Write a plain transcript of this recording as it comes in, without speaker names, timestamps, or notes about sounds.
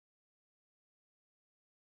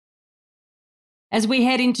As we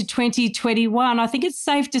head into 2021, I think it's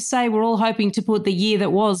safe to say we're all hoping to put the year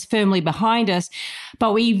that was firmly behind us,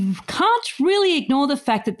 but we can't really ignore the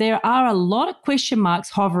fact that there are a lot of question marks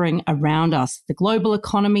hovering around us. The global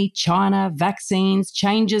economy, China, vaccines,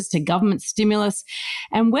 changes to government stimulus,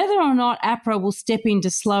 and whether or not APRA will step in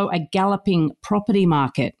to slow a galloping property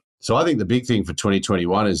market. So I think the big thing for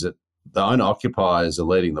 2021 is that the owner-occupiers are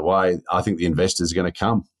leading the way. I think the investors are going to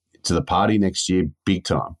come to the party next year big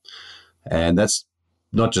time. And that's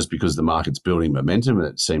not just because the market's building momentum and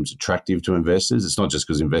it seems attractive to investors. It's not just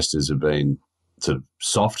because investors have been sort of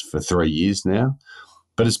soft for 3 years now,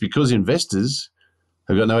 but it's because investors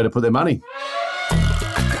have got nowhere to put their money.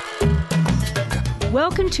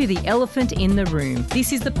 Welcome to The Elephant in the Room.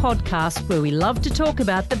 This is the podcast where we love to talk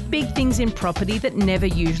about the big things in property that never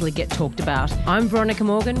usually get talked about. I'm Veronica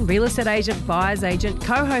Morgan, real estate agent, buyer's agent,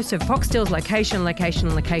 co-host of Foxtel's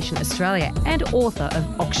Location Australia and author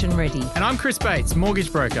of Auction Ready. And I'm Chris Bates, mortgage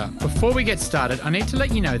broker. Before we get started, I need to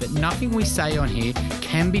let you know that nothing we say on here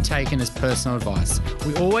can be taken as personal advice.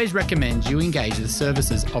 We always recommend you engage the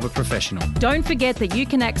services of a professional. Don't forget that you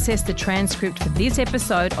can access the transcript for this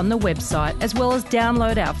episode on the website, as well as download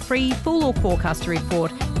our free full or forecaster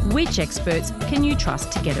report, Which Experts Can You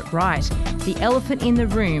Trust to Get It Right?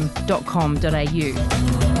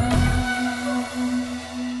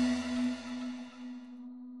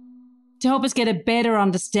 theelephantintheroom.com.au. To help us get a better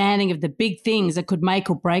understanding of the big things that could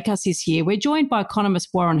make or break us this year, we're joined by economist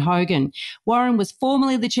Warren Hogan. Warren was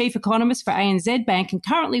formerly the Chief Economist for ANZ Bank and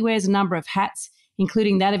currently wears a number of hats,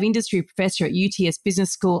 including that of industry professor at UTS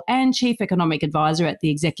Business School and chief economic advisor at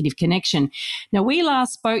the Executive Connection. Now, we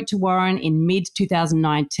last spoke to Warren in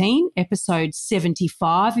mid-2019, episode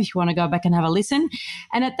 75, if you want to go back and have a listen.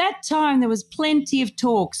 And at that time, there was plenty of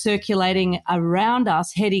talk circulating around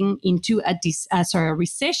us heading into a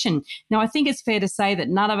recession. Now, I think it's fair to say that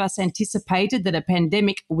none of us anticipated that a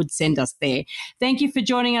pandemic would send us there. Thank you for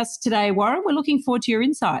joining us today, Warren. We're looking forward to your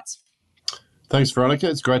insights. Thanks, Veronica.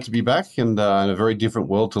 It's great to be back and in a very different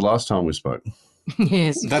world to last time we spoke.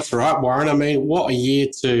 Yes. That's right, Warren. I mean, what a year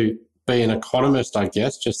to be an economist, I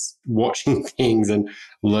guess, just watching things and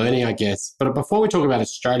learning, I guess. But before we talk about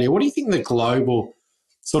Australia, what do you think the global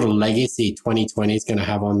sort of legacy 2020 is going to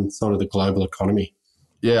have on sort of the global economy?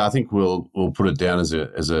 Yeah, I think we'll put it down as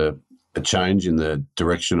a change in the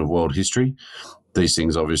direction of world history. These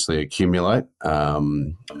things obviously accumulate,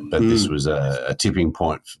 but this was a tipping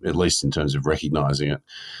point, at least in terms of recognising it.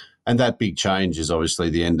 And that big change is obviously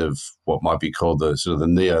the end of what might be called the sort of the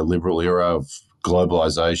neoliberal era of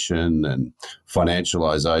globalisation and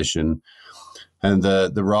financialisation, and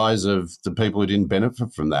the rise of the people who didn't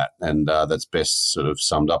benefit from that. And that's best sort of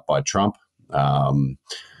summed up by Trump. But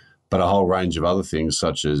a whole range of other things,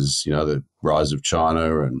 such as, the rise of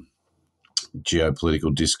China and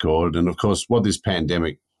geopolitical discord. And of course, what this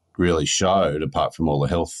pandemic really showed, apart from all the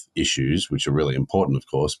health issues, which are really important, of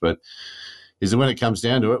course, but is that when it comes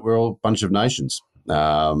down to it, we're all a bunch of nations.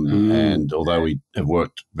 And although we have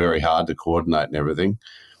worked very hard to coordinate and everything,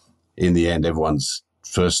 in the end, everyone's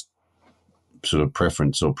first sort of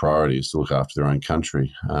preference or priority is to look after their own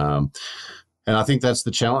country. And I think that's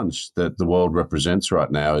the challenge that the world represents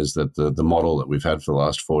right now, is that the model that we've had for the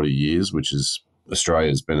last 40 years, which is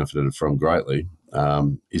Australia's benefited from greatly,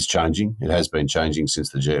 is changing. It has been changing since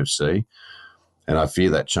the GFC, and I fear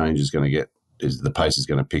that change the pace is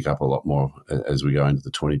going to pick up a lot more as we go into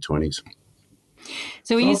the 2020s.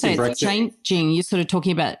 So when you say it's changing, you're sort of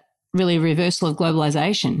talking about really a reversal of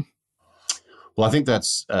globalisation. Well, I think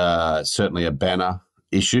that's certainly a banner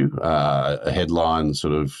issue, a headline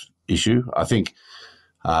sort of issue. I think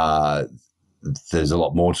there's a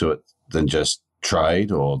lot more to it than just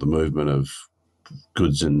trade or the movement of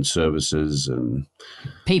goods and services and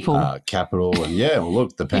people, capital, and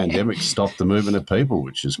look, the pandemic stopped the movement of people,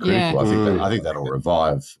 which is critical. I think that'll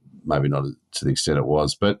revive, maybe not to the extent it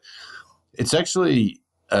was, but it's actually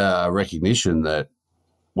a recognition that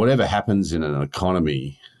whatever happens in an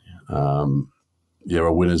economy, there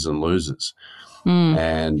are winners and losers,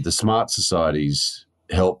 and the smart societies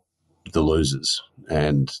help the losers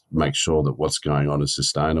and make sure that what's going on is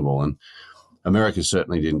sustainable. And America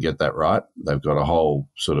certainly didn't get that right. They've got a whole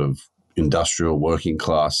sort of industrial working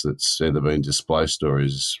class that's either been displaced or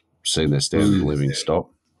has seen their standard of living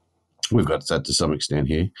stop. We've got that to some extent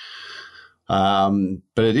here. But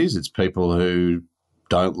it's people who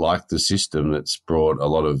don't like the system that's brought a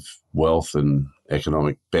lot of wealth and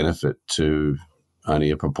economic benefit to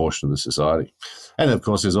only a proportion of the society. And, of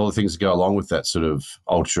course, there's all the things that go along with that sort of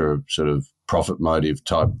ultra sort of profit motive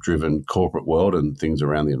type driven corporate world and things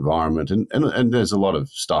around the environment. And there's a lot of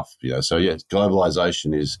stuff, So,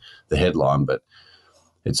 globalization is the headline, but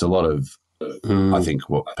it's a lot of I think,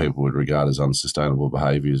 what people would regard as unsustainable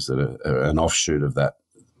behaviours that are an offshoot of that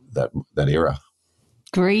era.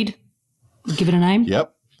 Greed? Give it a name?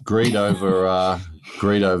 Yep. Greed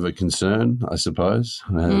over concern, I suppose,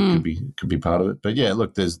 could be part of it. But yeah,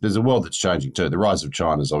 look, there's a world that's changing too. The rise of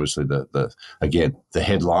China is obviously the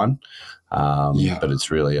headline, but it's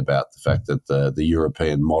really about the fact that the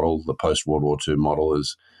European model, the post World War II model,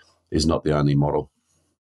 is not the only model.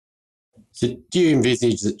 So do you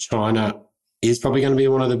envisage that China is probably going to be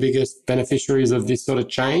one of the biggest beneficiaries of this sort of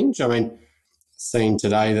change? I mean, seeing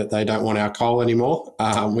today that they don't want our coal anymore,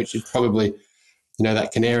 which is probably,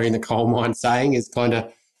 that canary in the coal mine saying is kind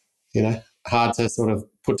of, hard to sort of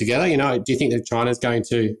put together. Do you think that China's going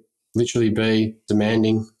to literally be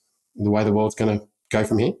demanding the way the world's going to go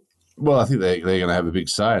from here? Well, I think they're going to have a big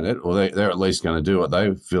say in it, or they're at least going to do what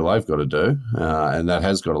they feel they've got to do, and that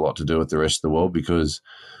has got a lot to do with the rest of the world because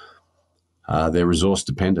they're resource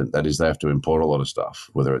dependent. That is, they have to import a lot of stuff,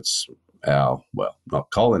 whether it's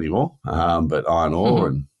not coal anymore, but iron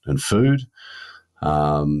ore and food.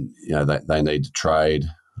 They need to trade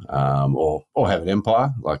or have an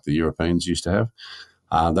empire like the Europeans used to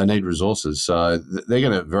have. They need resources. So they're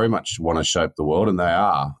going to very much want to shape the world, and they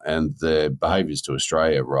are. And their behaviours to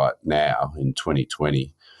Australia right now in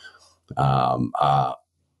 2020 are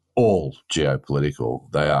all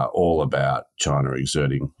geopolitical. They are all about China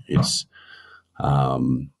exerting its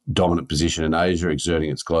dominant position in Asia, exerting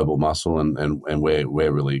its global muscle, and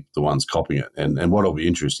we're really the ones copying it. And what will be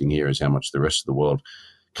interesting here is how much the rest of the world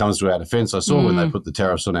comes to our defence. I saw when they put the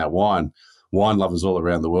tariffs on our wine lovers all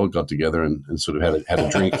around the world got together and sort of had a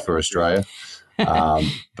drink for Australia.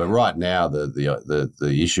 But right now, the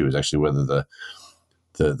issue is actually whether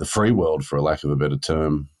the free world, for a lack of a better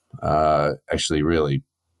term, actually really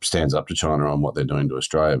stands up to China on what they're doing to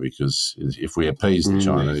Australia, because if we appease the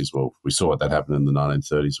Chinese, well, we saw what that happened in the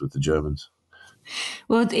 1930s with the Germans.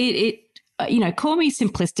 Well, call me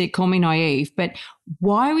simplistic, call me naive, but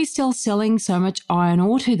why are we still selling so much iron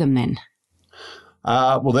ore to them then?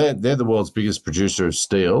 Well, they're the world's biggest producer of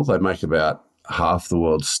steel. They make about half the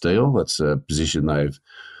world's steel. That's a position they've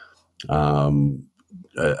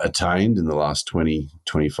attained in the last 20,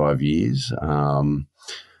 25 years.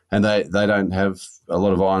 And they don't have a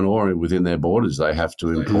lot of iron ore within their borders. They have to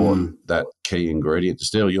import that key ingredient to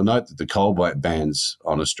steel. You'll note that the coal bans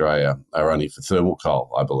on Australia are only for thermal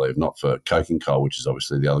coal, I believe, not for coking coal, which is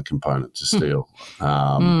obviously the other component to steel.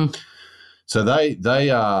 So they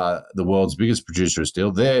are the world's biggest producer of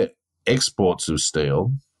steel. Their exports of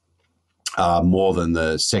steel are more than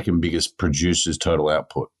the second biggest producer's total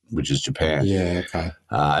output, which is Japan. Yeah, okay.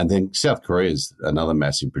 And then South Korea is another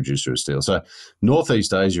massive producer of steel. So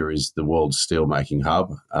Northeast Asia is the world's steel-making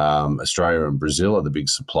hub. Australia and Brazil are the big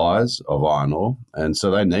suppliers of iron ore, and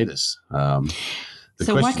so they need us.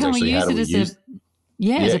 So why can't we use it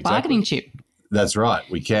as a bargaining chip? That's right,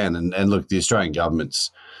 we can. And look, the Australian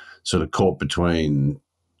government's sort of caught between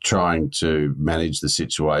trying to manage the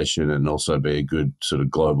situation and also be a good sort of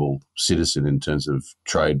global citizen in terms of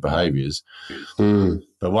trade behaviours.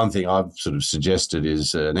 But one thing I've sort of suggested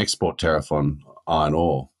is an export tariff on iron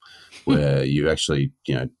ore, where you actually,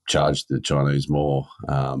 charge the Chinese more.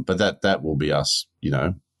 But that will be us,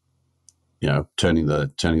 turning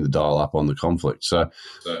the dial up on the conflict. So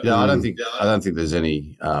I don't think there's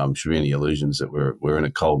any should be any illusions that we're in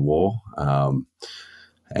a Cold War.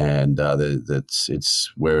 And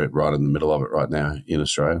we're right in the middle of it right now in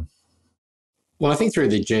Australia. Well, I think through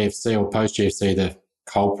the GFC or post-GFC,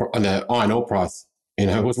 the iron ore price,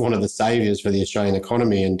 was one of the saviours for the Australian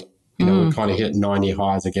economy, and we're kind of hit 9-year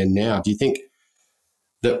highs again now. Do you think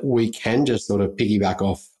that we can just sort of piggyback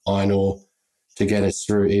off iron ore to get us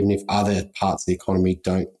through, even if other parts of the economy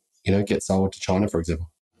don't, get sold to China, for example?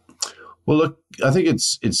 Well, look, I think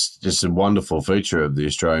it's just a wonderful feature of the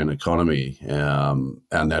Australian economy, our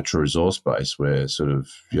natural resource base, where sort of,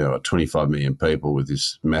 25 million people with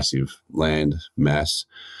this massive land mass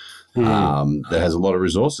that has a lot of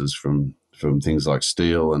resources from things like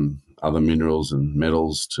steel and other minerals and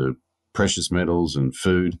metals to precious metals and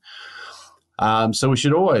food. So we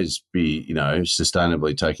should always be,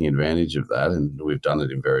 sustainably taking advantage of that, and we've done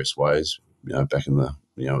it in various ways. Back in the,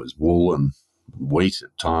 it was wool and wheat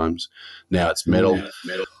at times. Now it's metal.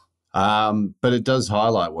 But it does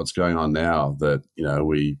highlight what's going on now, that,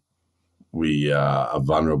 we are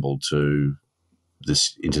vulnerable to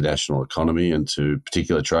this international economy and to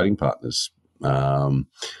particular trading partners.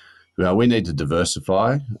 We need to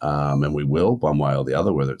diversify, and we will, one way or the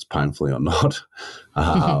other, whether it's painfully or not,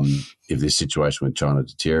 if this situation with China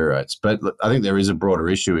deteriorates. But look, I think there is a broader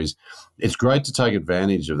issue. It's great to take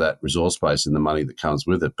advantage of that resource base and the money that comes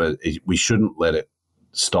with it, but we shouldn't let it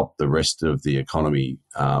stop the rest of the economy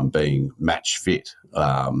being match fit.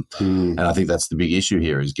 And I think that's the big issue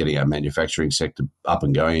here, is getting our manufacturing sector up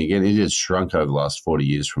and going again. It has shrunk over the last 40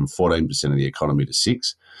 years from 14% of the economy to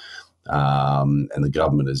 6%. And the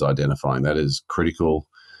government is identifying that as critical,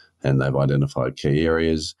 and they've identified key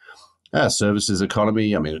areas. Our services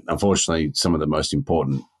economy, I mean, unfortunately, some of the most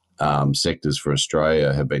important sectors for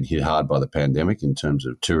Australia have been hit hard by the pandemic in terms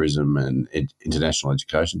of tourism and international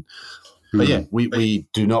education. But yeah, we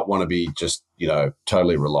do not want to be just,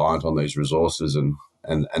 totally reliant on these resources,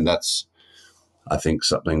 and that's, I think,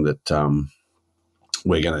 something that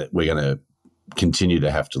we're gonna continue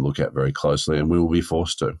to have to look at very closely, and we will be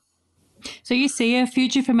forced to. So you see a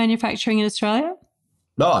future for manufacturing in Australia?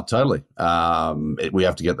 No, totally. We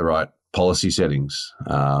have to get the right policy settings.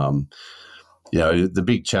 The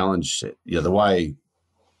big challenge, the way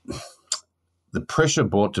the pressure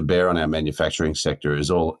brought to bear on our manufacturing sector is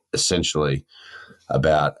all essentially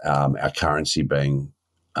about our currency being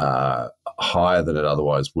higher than it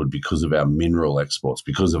otherwise would because of our mineral exports,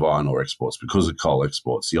 because of iron ore exports, because of coal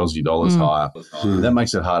exports. The Aussie dollar's higher. That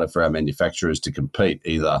makes it harder for our manufacturers to compete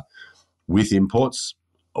either with imports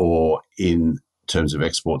or in terms of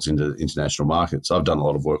exports into international markets. I've done a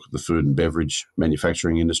lot of work with the food and beverage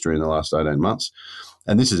manufacturing industry in the last 18 months,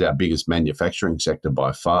 and this is our biggest manufacturing sector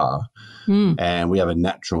by far. And we have a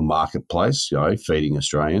natural marketplace, feeding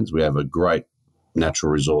Australians. We have a great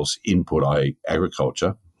natural resource input, i.e.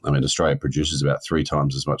 agriculture. I mean, Australia produces about 3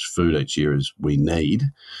 times as much food each year as we need,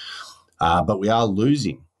 but we are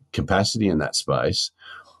losing capacity in that space.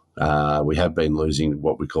 We have been losing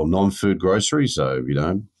what we call non-food groceries, so,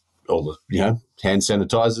 all the, hand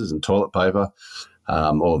sanitizers and toilet paper,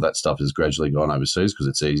 all of that stuff has gradually gone overseas because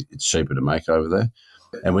it's cheaper to make over there.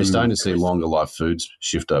 And we're starting to see longer life foods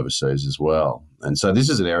shift overseas as well. And so this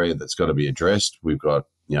is an area that's got to be addressed. We've got,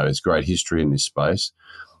 it's great history in this space,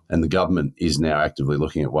 and the government is now actively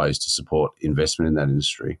looking at ways to support investment in that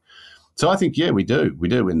industry. So I think, we do. We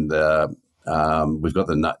do. In the we've got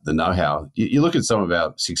the know-how. You look at some of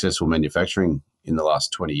our successful manufacturing in the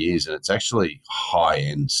last 20 years, and it's actually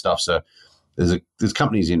high-end stuff. So there's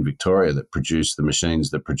companies in Victoria that produce the machines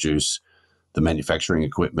that produce the manufacturing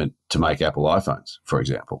equipment to make Apple iPhones, for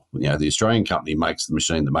example. The Australian company makes the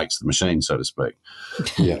machine that makes the machine, so to speak.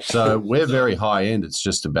 Yeah. So we're very high-end. It's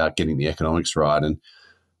just about getting the economics right.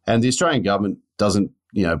 And the Australian government doesn't,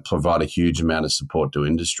 provide a huge amount of support to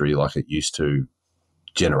industry like it used to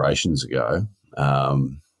generations ago.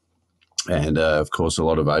 And of course, a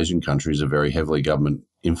lot of Asian countries are very heavily government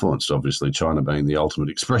influenced, obviously, China being the ultimate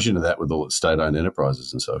expression of that with all its state-owned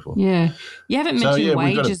enterprises and so forth. Yeah. You haven't mentioned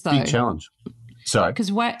wages, though. We've got a big challenge. Sorry.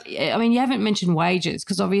 Because, you haven't mentioned wages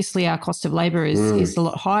because obviously our cost of labour is a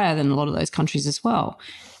lot higher than a lot of those countries as well.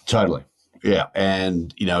 Totally. Yeah.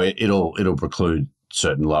 And, it'll preclude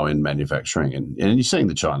certain low-end manufacturing. And you're seeing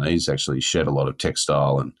the Chinese actually shed a lot of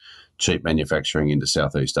textile and cheap manufacturing into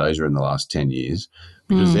Southeast Asia in the last 10 years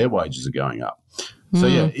because their wages are going up. So,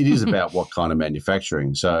 it is about what kind of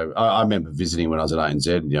manufacturing. So I remember visiting when I was at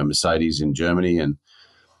ANZ, Mercedes in Germany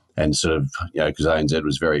and sort of, because ANZ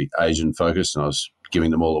was very Asian-focused, and I was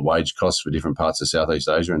giving them all the wage costs for different parts of Southeast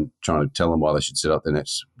Asia and trying to tell them why they should set up their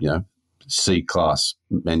next, C-class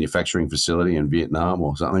manufacturing facility in Vietnam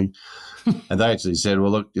or something. And they actually said,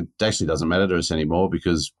 well, look, it actually doesn't matter to us anymore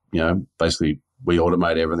because, basically we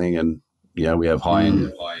automate everything and, we have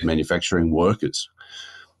high-end manufacturing workers.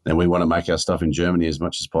 And we want to make our stuff in Germany as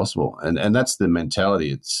much as possible. And that's the mentality.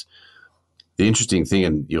 It's the interesting thing,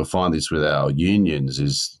 and you'll find this with our unions,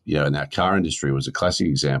 is, in our car industry was a classic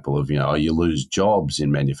example of, you lose jobs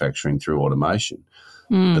in manufacturing through automation.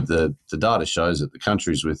 But the data shows that the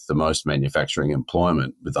countries with the most manufacturing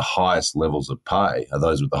employment with the highest levels of pay are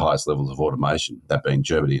those with the highest levels of automation, that being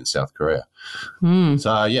Germany and South Korea.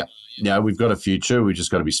 So, we've got a future. We've just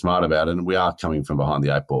got to be smart about it. And we are coming from behind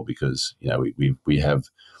the 8 ball because, we have,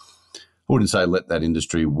 I wouldn't say let that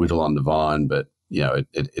industry whittle on the vine, but,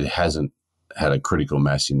 it hasn't had a critical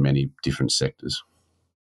mass in many different sectors.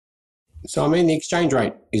 So, the exchange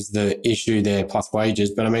rate is the issue there, plus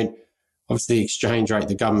wages. But, obviously the exchange rate,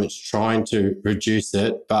 the government's trying to reduce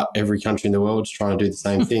it, but every country in the world is trying to do the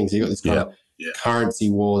same thing. So you've got this kind of currency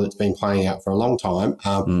war that's been playing out for a long time,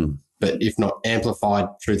 but if not amplified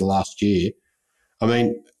through the last year.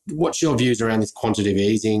 What's your views around this quantitative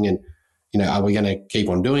easing and, are we going to keep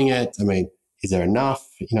on doing it? Is there enough?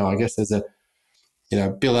 I guess there's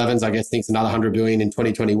Bill Evans, thinks another 100 billion in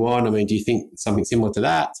 2021. Do you think something similar to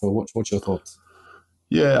that? Or what's your thoughts?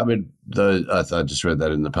 Yeah, I just read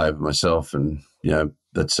that in the paper myself, and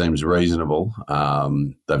that seems reasonable.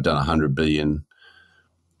 They've done 100 billion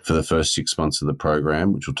for the first 6 months of the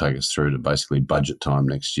program, which will take us through to basically budget time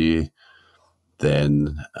next year,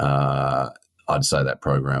 then I'd say that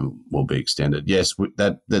program will be extended. Yes,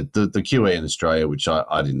 the QE in Australia, which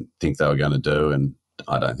I didn't think they were going to do, and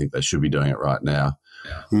I don't think they should be doing it right now,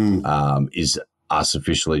 is us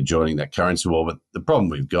officially joining that currency war. But the problem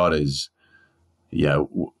we've got is, that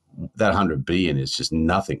 100 billion is just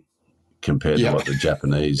nothing compared to what the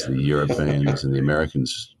Japanese, the Europeans, and the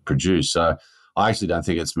Americans produce. So I actually don't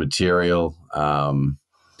think it's material.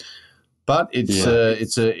 But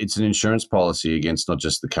it's an insurance policy against not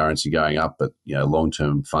just the currency going up, but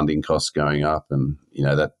long-term funding costs going up, and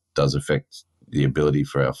that does affect the ability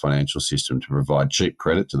for our financial system to provide cheap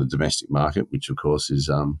credit to the domestic market, which of course is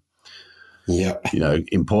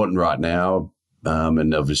important right now,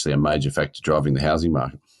 and obviously a major factor driving the housing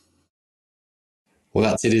market. Well,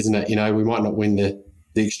 that's it, isn't it? We might not win the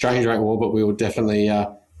exchange rate war, but we will definitely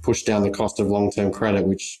push down the cost of long-term credit,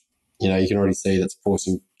 which you can already see that's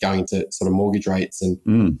going to sort of mortgage rates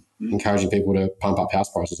and encouraging people to pump up house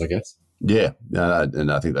prices, I guess. Yeah, and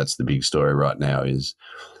I think that's the big story right now is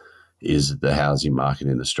the housing market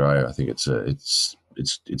in Australia. I think it's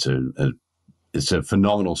a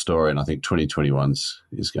phenomenal story, and I think 2021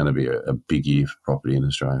 is going to be a big year for property in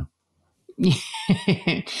Australia.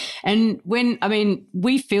 And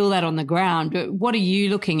we feel that on the ground. What are you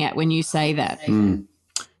looking at when you say that?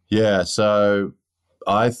 Yeah, so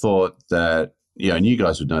I thought that, and you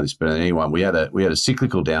guys would know this better than anyone, we had a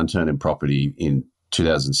cyclical downturn in property in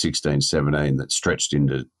 2016-17 that stretched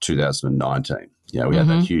into 2019. We had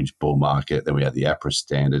that huge bull market. Then we had the APRA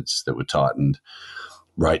standards that were tightened.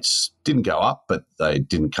 Rates didn't go up, but they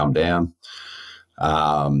didn't come down.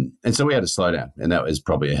 And so we had a slowdown, and that was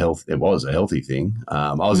probably a healthy thing.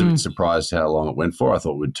 I was a bit surprised how long it went for. I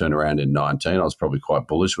thought we'd turn around in 19. I was probably quite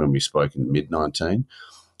bullish when we spoke in mid-19.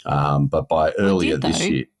 But by earlier this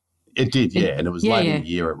year, it did, and it was late in the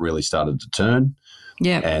year it really started to turn.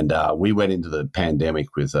 Yeah, and we went into the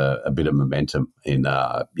pandemic with a bit of momentum in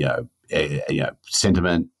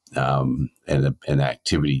sentiment, and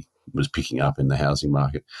activity was picking up in the housing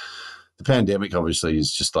market. The pandemic obviously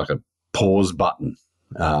is just like a pause button,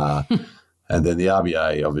 and then the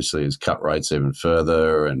RBA obviously has cut rates even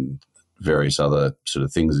further, and various other sort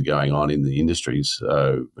of things are going on in the industries.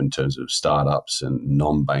 So in terms of startups and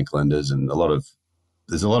non-bank lenders, and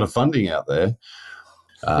there's a lot of funding out there.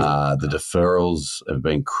 The deferrals have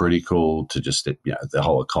been critical to just the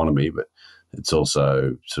whole economy, but it's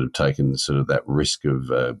also sort of taken sort of that risk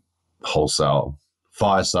of wholesale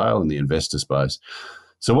fire sale in the investor space.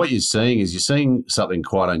 So what you're seeing something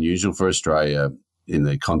quite unusual for Australia in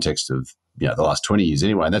the context of the last 20 years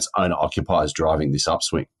anyway, and that's owner-occupiers driving this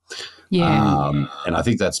upswing. Yeah. And I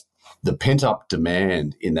think that's the pent-up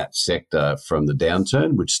demand in that sector from the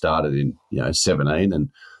downturn, which started in 17 and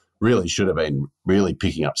really should have been really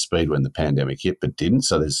picking up speed when the pandemic hit, but didn't.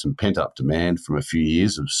 So there's some pent-up demand from a few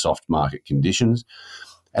years of soft market conditions.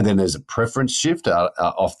 And then there's a preference shift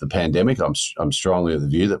off the pandemic. I'm strongly of the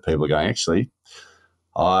view that people are going, actually,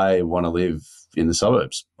 I want to live in the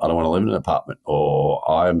suburbs. I don't want to live in an apartment, or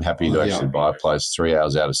I'm happy to actually buy a place 3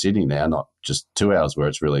 hours out of Sydney now, not just 2 hours where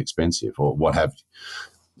it's really expensive or what have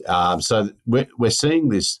you. So we're seeing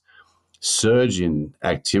this surge in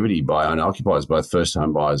activity by owner-occupiers, both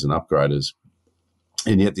first-home buyers and upgraders,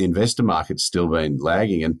 and yet the investor market's still been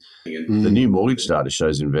lagging. And the new mortgage data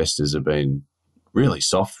shows investors have been really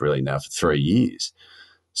soft really now for 3 years.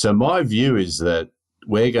 So my view is that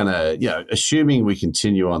we're going to, assuming we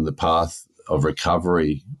continue on the path of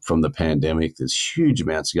recovery from the pandemic, there's huge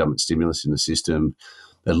amounts of government stimulus in the system.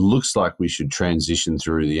 It looks like we should transition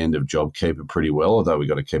through the end of JobKeeper pretty well, although we've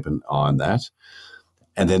got to keep an eye on that.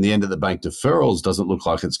 And then the end of the bank deferrals doesn't look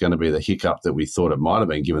like it's going to be the hiccup that we thought it might have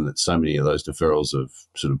been, given that so many of those deferrals have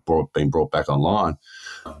sort of been brought back online.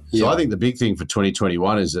 So I think the big thing for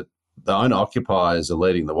 2021 is that the owner-occupiers are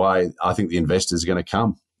leading the way. I think the investors are going to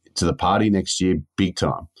come to the party next year big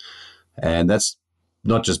time. And that's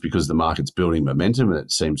not just because the market's building momentum and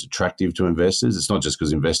it seems attractive to investors. It's not just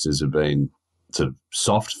because investors have been sort of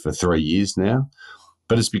soft for 3 years now,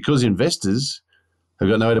 but it's because investors have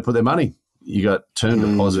got nowhere to put their money. You got term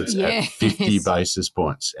deposits at 50 basis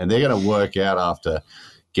points, and they're going to work out after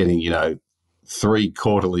getting, 3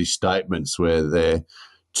 quarterly statements where their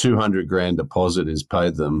 200 grand deposit is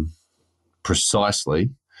paid them precisely,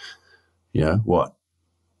 what?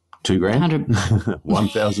 2 grand? $1,000?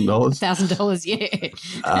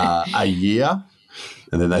 $1,000, a year.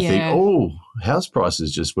 And then they think, house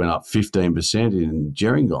prices just went up 15% in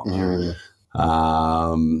Gerringong.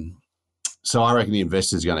 So I reckon the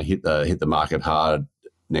investors are going to hit the market hard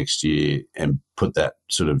next year and put that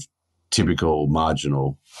sort of typical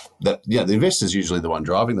marginal. The investor's usually the one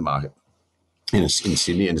driving the market in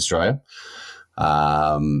Sydney, in Australia,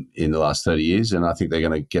 in the last 30 years, and I think they're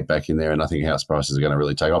going to get back in there, and I think house prices are going to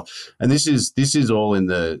really take off. And this is all in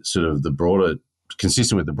the sort of the broader,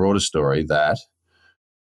 consistent with the broader story that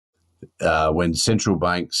when central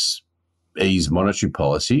banks ease monetary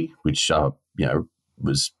policy, which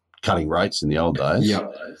was cutting rates in the old days,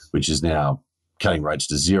 which is now cutting rates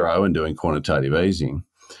to zero and doing quantitative easing,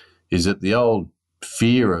 is that the old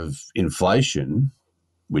fear of inflation,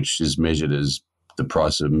 which is measured as the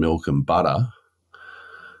price of milk and butter,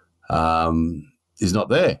 is not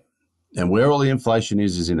there. And where all the inflation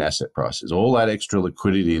is in asset prices. All that extra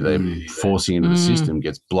liquidity they're forcing into the system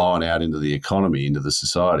gets blown out into the economy, into the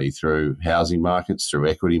society through housing markets, through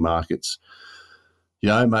equity markets,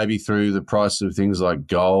 maybe through the price of things like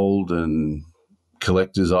gold and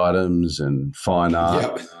collector's items and fine art.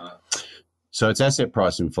 Yep. So it's asset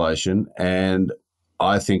price inflation, and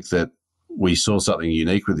I think that we saw something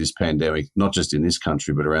unique with this pandemic, not just in this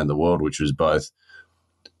country but around the world, which was both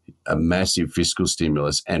a massive fiscal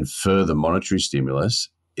stimulus and further monetary stimulus.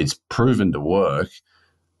 It's proven to work,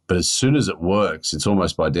 but as soon as it works, it's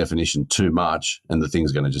almost by definition too much, and the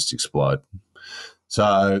thing's going to just explode.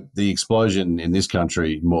 So the explosion in this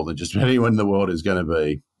country, more than just anywhere in the world, is going to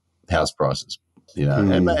be house prices.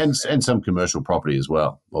 And some commercial property as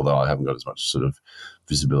well, although I haven't got as much sort of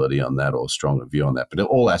visibility on that or stronger view on that. But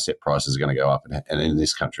all asset prices are going to go up, and in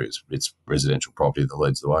this country it's residential property that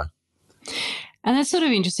leads the way. And that's sort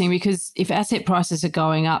of interesting, because if asset prices are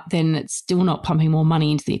going up, then it's still not pumping more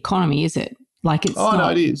money into the economy, is it? Like it's no,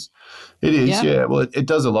 it is. It is, yeah. Well, it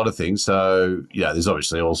does a lot of things. So, there's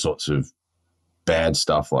obviously all sorts of bad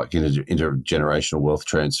stuff like intergenerational wealth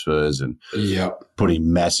transfers and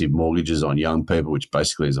putting massive mortgages on young people, which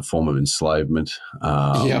basically is a form of enslavement.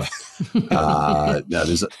 And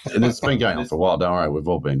it's been going on for a while. Don't worry, we've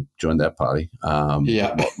all been joined that party.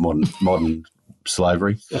 Modern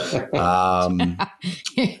slavery.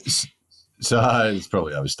 So it's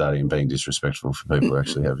probably overstating and being disrespectful for people who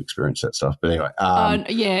actually have experienced that stuff. But anyway, I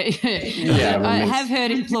have heard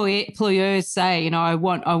employers say, I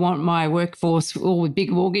want my workforce all with big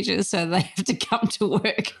mortgages, so they have to come to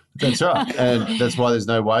work. That's right, and that's why there's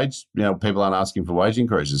no wage. People aren't asking for wage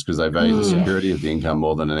increases because they value the security of the income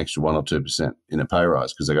more than an extra 1 or 2% in a pay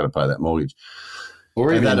rise, because they've got to pay that mortgage.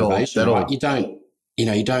 Or even innovation, right? You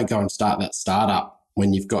don't go and start that startup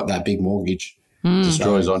when you've got that big mortgage.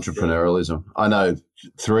 Destroys entrepreneurialism. I know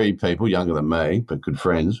 3 people younger than me, but good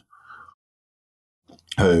friends,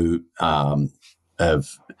 who have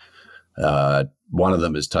one of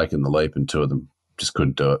them has taken the leap and 2 of them just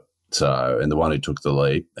couldn't do it. So, and the one who took the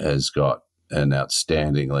leap has got an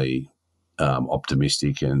outstandingly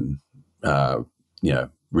optimistic and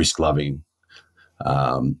risk-loving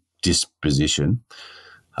disposition.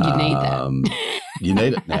 You need that. You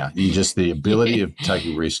need it now. You just the ability of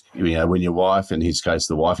taking risk. When your wife, in his case,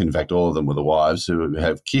 the wife, in fact, all of them were the wives who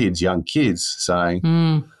have kids, young kids, saying,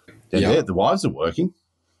 the wives are working.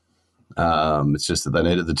 It's just that they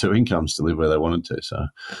needed the 2 incomes to live where they wanted to.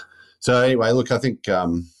 So anyway, look, I think,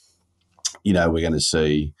 we're going to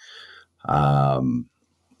see, that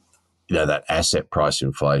asset price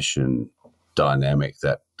inflation dynamic,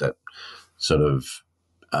 that sort of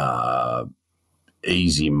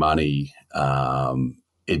easy money.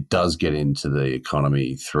 It does get into the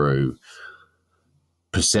economy through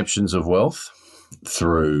perceptions of wealth,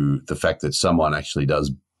 through the fact that someone actually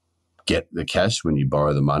does get the cash when you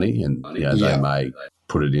borrow the money, and they may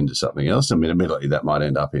put it into something else. I mean, admittedly, that might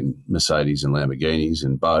end up in Mercedes and Lamborghinis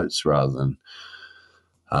and boats rather than.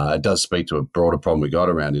 It does speak to a broader problem we got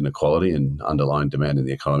around inequality and underlying demand in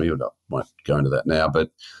the economy. I won't go into that now,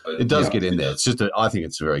 but it does get in there. It's just I think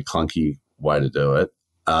it's a very clunky way to do it.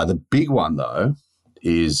 The big one, though,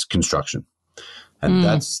 is construction. And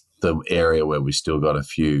that's the area where we still got a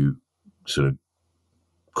few sort of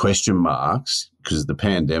question marks, because the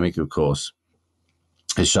pandemic, of course,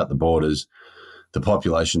 has shut the borders. The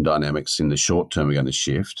population dynamics in the short term are going to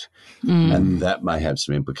shift, and that may have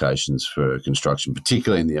some implications for construction,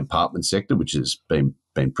 particularly in the apartment sector, which has been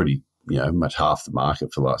pretty, much half the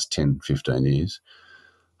market for the last 10, 15 years.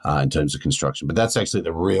 In terms of construction. But that's actually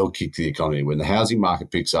the real kick to the economy. When the housing market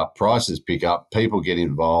picks up, prices pick up, people get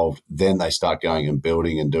involved, then they start going and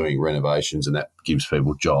building and doing renovations, and that gives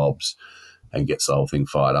people jobs and gets the whole thing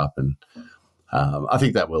fired up. And I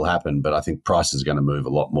think that will happen, but I think prices are going to move a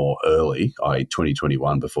lot more early, i.e.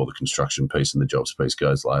 2021, before the construction piece and the jobs piece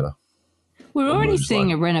goes later. We're already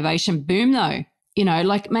seeing a renovation boom, though.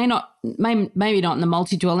 like maybe not in the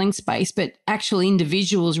multi-dwelling space, but actual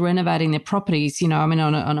individuals renovating their properties.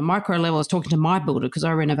 On a micro level, I was talking to my builder because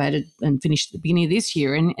I renovated and finished at the beginning of this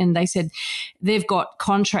year, and they said they've got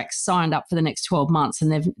contracts signed up for the next 12 months,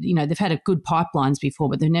 and they've had a good pipelines before,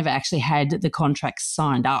 but they've never actually had the contracts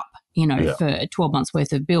signed up, for 12 months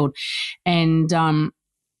worth of build, and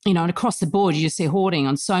and across the board, you just see hoarding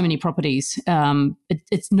on so many properties.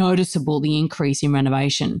 It's noticeable, the increase in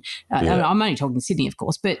renovation. I'm only talking Sydney, of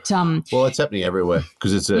course, but well, it's happening everywhere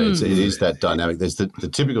because it is that dynamic. There's the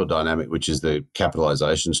typical dynamic, which is the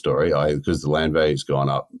capitalisation story. Because the land value's gone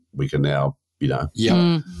up, we can now,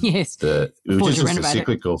 yes, which is just a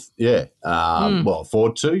cyclical, well,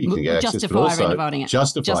 afford to, you can get access, but also renovating it.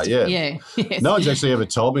 Justify. Yes. No one's actually ever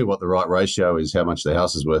told me what the right ratio is, how much the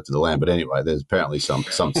house is worth to the land. But anyway, there's apparently some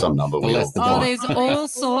number. There's all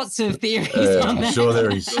sorts of theories on that. I'm sure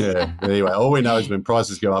there is. Yeah. Anyway, all we know is when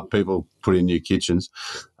prices go up, people put in new kitchens.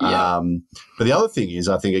 But the other thing is,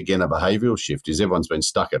 I think, again, a behavioural shift is everyone's been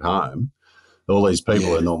stuck at home. All these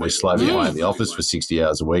people are normally slaving away in the office for 60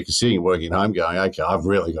 hours a week, are sitting working at home going, okay, I've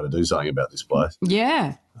really got to do something about this place.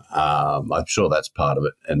 Yeah. I'm sure that's part of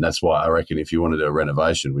it. And that's why I reckon if you want to do a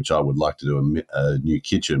renovation, which I would like to do a new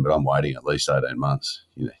kitchen, but I'm waiting at least 18 months.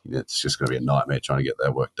 It's just going to be a nightmare trying to get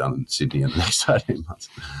that work done in Sydney in the next 18 months.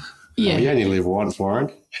 Yeah. You only live once,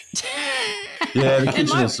 Warren. Yeah, the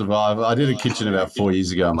kitchen will survive. I did a kitchen about 4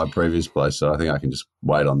 years ago in my previous place, so I think I can just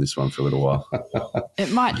wait on this one for a little while. It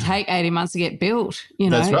might take 18 months to get built,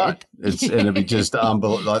 That's right. And it'd be just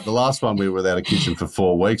unbelievable. Like the last one, we were without a kitchen for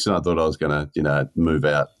 4 weeks, and I thought I was going to, move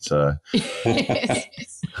out. So, I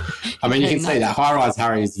mean, you can see that high-rise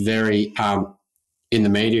Harry is very in the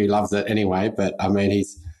media. He loves it anyway. But I mean,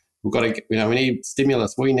 we've got to, we need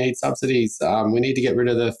stimulus. We need subsidies. We need to get rid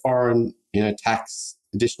of the foreign, tax,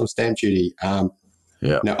 additional stamp duty. Now,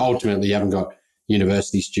 ultimately, you haven't got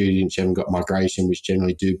university students, you haven't got migration, which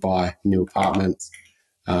generally do buy new apartments.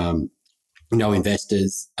 No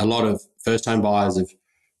investors. A lot of first-home buyers have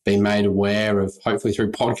been made aware of, hopefully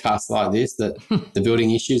through podcasts like this, that the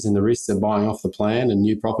building issues and the risks of buying off the plan and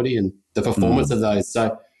new property and the performance of those.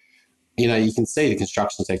 So, you can see the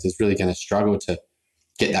construction sector is really going to struggle to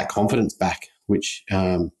get that confidence back, which,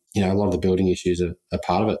 a lot of the building issues are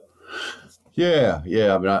part of it. Yeah.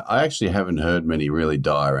 I mean, I actually haven't heard many really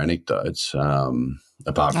dire anecdotes,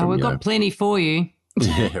 apart from, we've got plenty for you.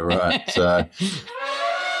 Yeah, right. So,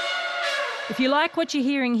 if you like what you're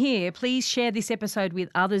hearing here, please share this episode with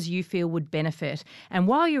others you feel would benefit. And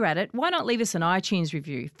while you're at it, why not leave us an iTunes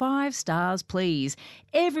review? 5 stars, please.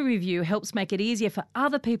 Every review helps make it easier for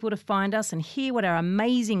other people to find us and hear what our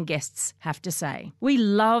amazing guests have to say. We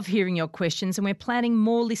love hearing your questions, and we're planning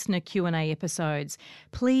more listener Q&A episodes.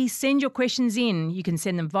 Please send your questions in. You can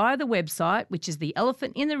send them via the website, which is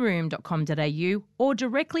theelephantintheroom.com.au, or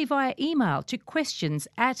directly via email to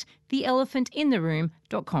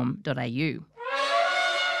questions@theelephantintheroom.com.au.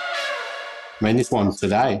 I mean, this one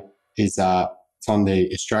today is it's on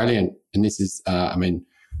the Australian, and this is,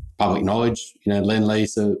 public knowledge.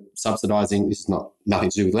 Lend-Lease are subsidising. This is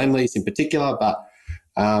nothing to do with Lend-Lease in particular, but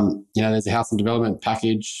there's a housing development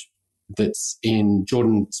package that's in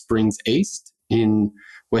Jordan Springs East in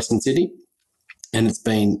Western Sydney, and it's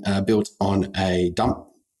been built on a dump,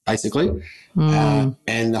 basically, and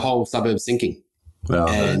the whole suburb's sinking. well,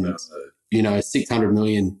 And 600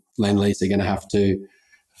 million Lend-Lease are going to have to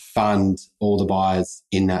fund all the buyers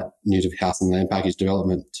in that new house and land package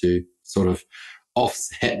development to sort of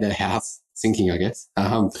offset their house sinking, I guess.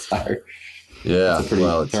 yeah, it's a pretty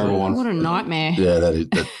terrible one. What a nightmare. Yeah,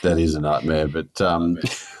 that is a nightmare. But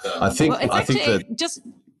I think that just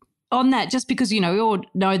on that, just because, we all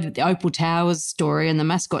know the Opal Towers story and the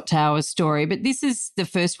Mascot Towers story, but this is the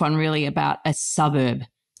first one really about a suburb.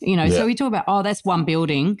 So we talk about, that's one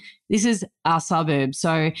building. This is our suburb.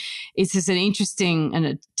 So it's just an interesting and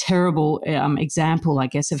a terrible example, I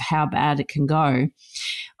guess, of how bad it can go.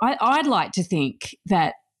 I'd like to think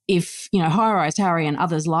that if, High Rise Harry and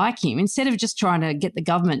others like him, instead of just trying to get the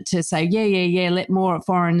government to say, let more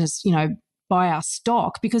foreigners, buy our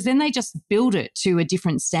stock, because then they just build it to a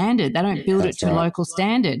different standard. They don't build it to a local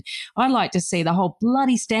standard. I'd like to see the whole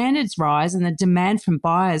bloody standards rise and the demand from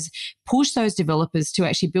buyers push those developers to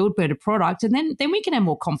actually build better product, and then we can have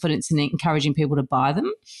more confidence in encouraging people to buy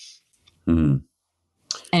them. Mm-hmm.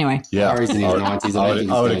 Anyway. Yeah, I would agree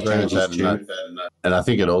with that. And I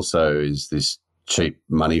think it also is this cheap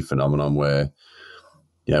money phenomenon where,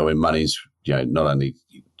 when money's, not only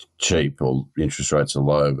cheap or interest rates are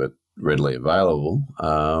low, but readily available,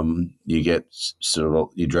 you get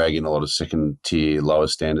you drag in a lot of second tier, lower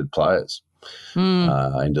standard players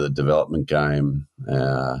into the development game,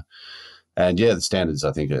 and And yeah, the standards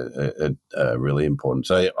I think are really important.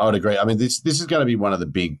 So I would agree. I mean, this is going to be one of the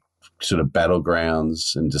big sort of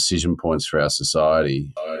battlegrounds and decision points for our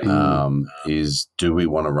society. Is do we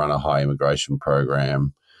want to run a high immigration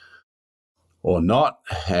program or not?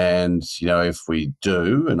 And if we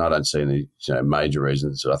do, and I don't see any major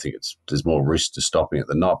reasons, I think there's more risk to stopping it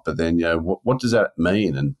than not. But then what does that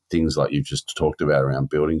mean? And things like you've just talked about around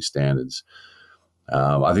building standards.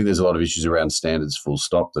 I think there's a lot of issues around standards full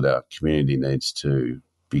stop that our community needs to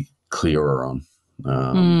be clearer on.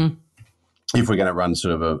 If we're going to run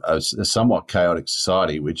sort of a somewhat chaotic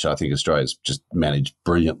society, which I think Australia's just managed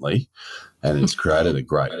brilliantly and it's created a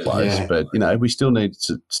great place, but, we still need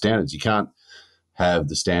standards. You can't have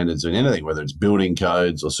the standards in anything, whether it's building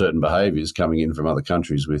codes or certain behaviours coming in from other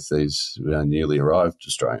countries with these newly arrived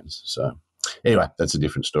Australians. So anyway, that's a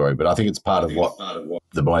different story. But I think it's part of what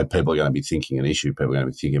the way people are going to be thinking, an issue people are going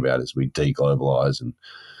to be thinking about as we deglobalise and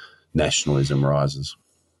nationalism rises.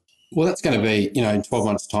 Well, that's going to be, in 12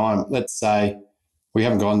 months' time, let's say we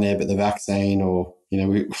haven't gone there, but the vaccine or,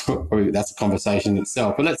 that's a conversation in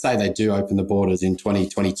itself. But let's say they do open the borders in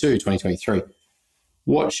 2022, 2023.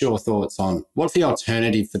 What's your thoughts on what's the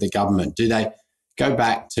alternative for the government? Do they go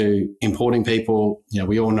back to importing people?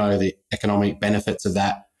 We all know the economic benefits of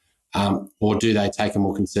that. Or do they take a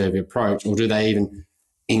more conservative approach? Or do they even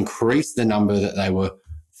increase the number that they were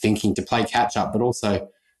thinking to play catch up, but also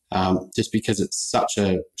just because it's such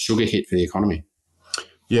a sugar hit for the economy?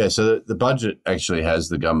 Yeah, so the budget actually has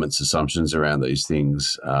the government's assumptions around these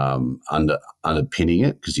things underpinning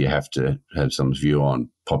it, because you have to have some view on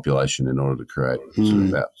population in order to create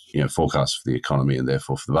sort of forecasts for the economy and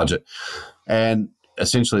therefore for the budget. And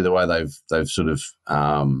essentially the way they've sort of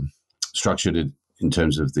structured it in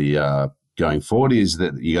terms of the going forward is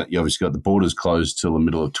that you obviously got the borders closed till the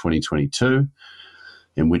middle of 2022,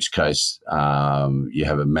 in which case you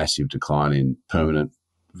have a massive decline in permanent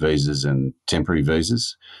visas and temporary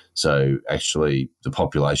visas. So actually the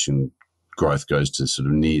population growth goes to sort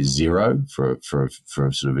of near zero for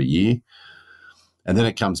sort of a year. And then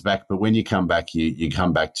it comes back. But when you come back, you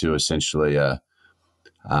come back to essentially a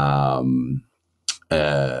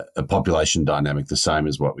population dynamic the same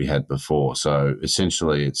as what we had before. So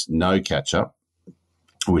essentially it's no catch-up,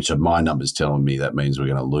 which my numbers telling me that means we're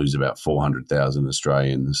going to lose about 400,000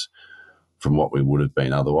 Australians from what we would have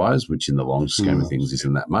been otherwise, which in the long scheme of things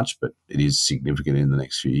isn't that much, but it is significant in the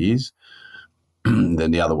next few years. Then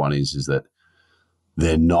the other one is that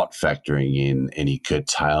they're not factoring in any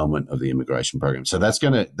curtailment of the immigration program. So that's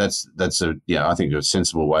I think a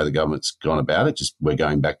sensible way the government's gone about it. Just we're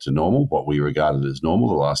going back to normal, what we regarded as normal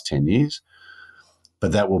the last 10 years.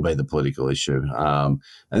 But that will be the political issue. And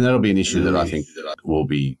that'll be an issue that I think will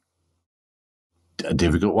be a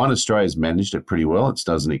difficult one. Australia's managed it pretty well. It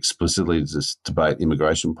doesn't explicitly just debate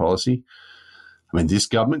immigration policy. I mean, this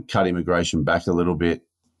government cut immigration back a little bit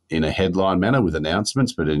in a headline manner with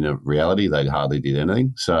announcements, but in reality, they hardly did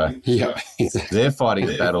anything. So they're fighting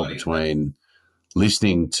a battle between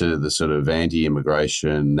listening to the sort of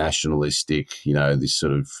anti-immigration, nationalistic,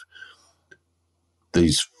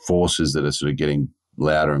 these forces that are sort of getting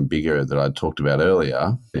louder and bigger that I talked about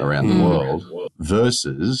earlier around the world,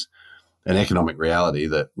 versus an economic reality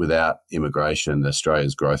that without immigration,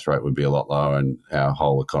 Australia's growth rate would be a lot lower and our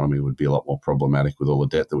whole economy would be a lot more problematic with all the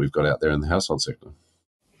debt that we've got out there in the household sector.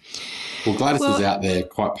 Well, Gladys was out there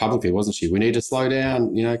quite publicly, wasn't she? We need to slow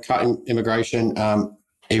down, cut immigration,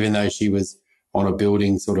 even though she was on a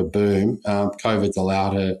building sort of boom. COVID's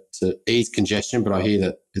allowed her to ease congestion, but I hear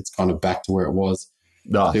that it's kind of back to where it was.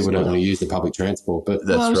 People don't want to use the public transport, but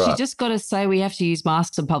she just got to say we have to use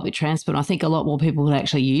masks on public transport. I think a lot more people would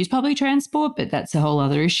actually use public transport, but that's a whole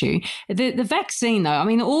other issue. The vaccine, though, I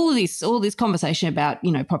mean, all this conversation about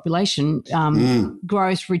population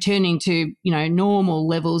growth returning to normal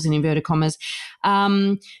levels in inverted commas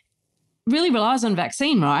really relies on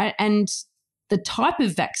vaccine, right? And the type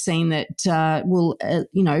of vaccine that will,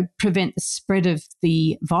 prevent the spread of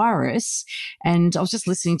the virus. And I was just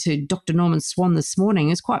listening to Dr. Norman Swan this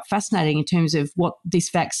morning. It's quite fascinating in terms of what this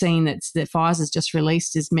vaccine that Pfizer's just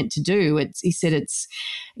released is meant to do. He said it's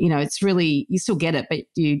really, you still get it, but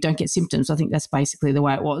you don't get symptoms. I think that's basically the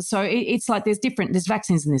way it was. So it's like there's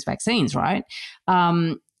vaccines and there's vaccines, right?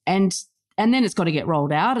 And then it's got to get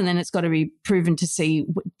rolled out, and then it's got to be proven to see,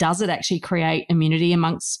 does it actually create immunity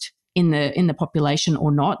amongst in the population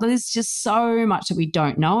or not. There's just so much that we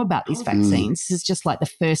don't know about these vaccines. This is just like the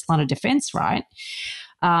first line of defense, right?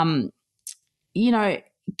 Can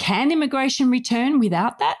immigration return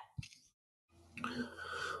without that?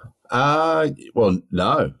 Well,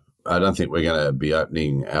 no. I don't think we're going to be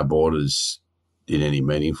opening our borders in any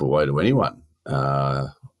meaningful way to anyone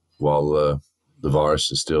while the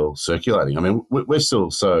virus is still circulating. I mean, we're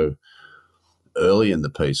still so early in the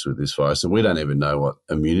piece with this virus, and we don't even know what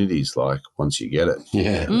immunity is like once you get it.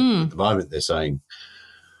 Yeah. At the moment, they're saying,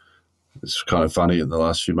 it's kind of funny in the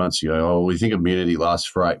last few months, you go, oh, we think immunity lasts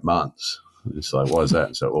for 8 months. It's like, why is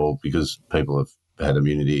that? So, well, because people have had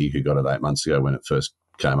immunity who got it 8 months ago when it first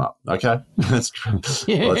came up. Okay, that's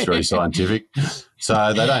very scientific.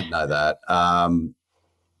 So they don't know that.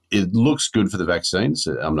 It looks good for the vaccines.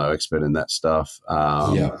 I'm no expert in that stuff.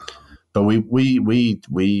 But the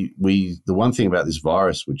one thing about this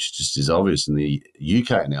virus, which just is obvious in the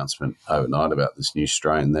UK announcement overnight about this new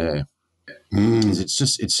strain there, is it's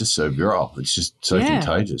just so virile. It's just so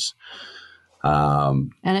contagious.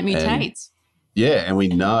 And it mutates. And we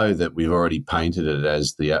know that we've already painted it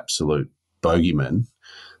as the absolute bogeyman,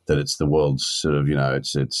 that it's the world's sort of,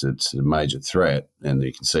 it's a major threat, and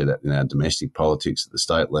you can see that in our domestic politics at the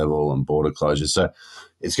state level and border closures. So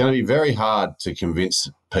it's going to be very hard to convince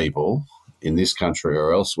people in this country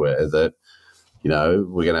or elsewhere that,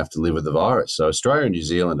 we're going to have to live with the virus. So Australia and New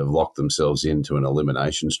Zealand have locked themselves into an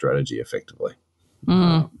elimination strategy effectively.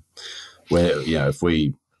 Where, we're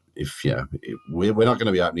not going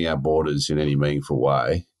to be opening our borders in any meaningful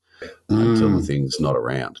way until the thing's not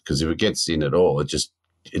around. Because if it gets in at all,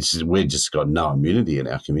 we've just got no immunity in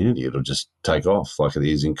our community. It'll just take off like it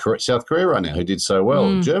is in South Korea right now, who did so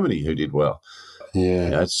well, Germany, who did well.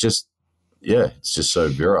 Yeah. It's just so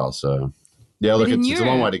virile. So, look, it's a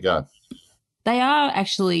long way to go. They are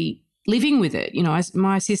actually living with it.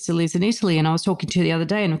 My sister lives in Italy, and I was talking to her the other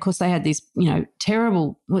day, and of course they had this,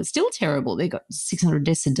 terrible, well, it's still terrible. They got 600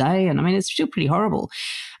 deaths a day, and I mean, it's still pretty horrible.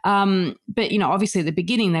 But, obviously at the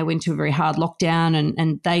beginning they went to a very hard lockdown,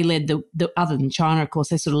 and they led the other than China, of course,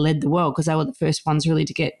 they sort of led the world because they were the first ones really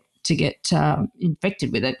to get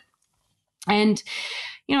infected with it. And,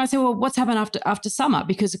 I said, well, what's happened after summer?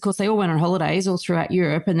 Because, of course, they all went on holidays all throughout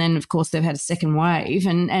Europe, and then, of course, they've had a second wave,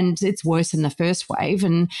 and it's worse than the first wave.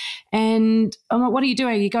 And I'm like, what are you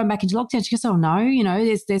doing? Are you going back into lockdown? She goes, oh,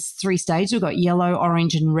 no, there's 3 stages. We've got yellow,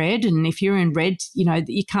 orange, and red. And if you're in red,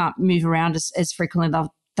 you can't move around as frequently.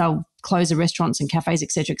 They'll close the restaurants and cafes, et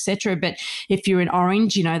cetera, But if you're in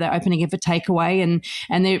orange, they're opening it for takeaway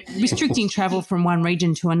and they're restricting travel from one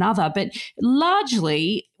region to another. But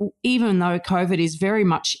largely, even though COVID is very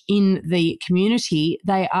much in the community,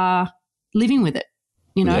 they are living with it,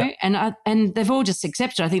 and they've all just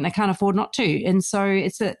accepted. I think they can't afford not to. And so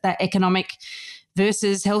it's that economic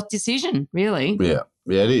versus health decision, really. Yeah,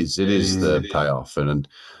 it is. It is the payoff. And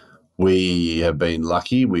we have been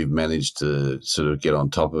lucky. We've managed to sort of get on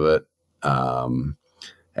top of it.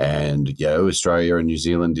 Australia and New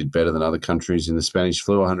Zealand did better than other countries in the Spanish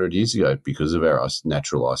flu 100 years ago because of our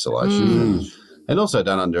natural isolation. And also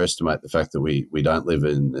don't underestimate the fact that we don't live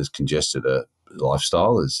in as congested a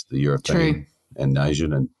lifestyle as the European and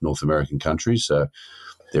Asian and North American countries. So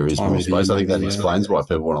there is more space. I think that explains why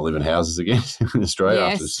people want to live in houses again in Australia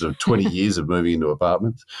after sort of 20 years of moving into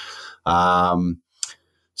apartments.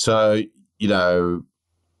 So,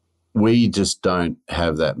 we just don't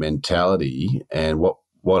have that mentality, and what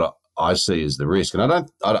I see is the risk. And I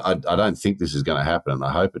don't think this is going to happen, and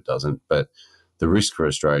I hope it doesn't. But the risk for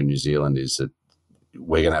Australia and New Zealand is that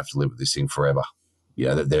we're going to have to live with this thing forever.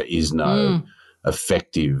 That there is no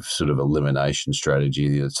effective sort of elimination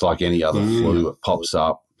strategy. It's like any other flu; it pops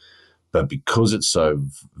up, but because it's so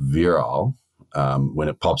virile, when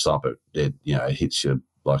it pops up, it hits you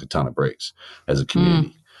like a ton of bricks as a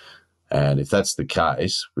community. And if that's the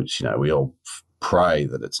case, which, we all pray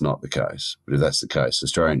that it's not the case, but if that's the case,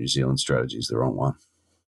 Australia and New Zealand strategy is the wrong one.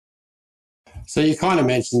 So you kind of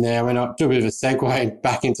mentioned there, I'll do a bit of a segue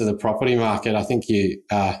back into the property market. I think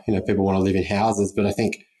people want to live in houses, but I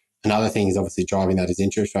think another thing is obviously driving that is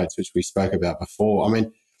interest rates, which we spoke about before. I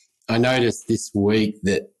mean, I noticed this week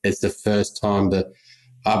that it's the first time the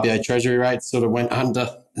RBA Treasury rates sort of went under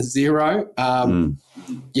 0.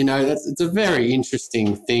 It's a very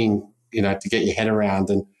interesting thing, to get your head around.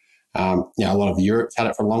 And, a lot of Europe's had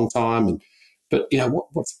it for a long time. But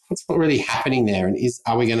what's really happening there? And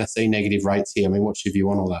are we going to see negative rates here? I mean, what's your view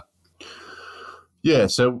on all that? Yeah,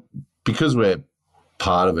 so because we're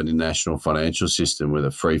part of an international financial system with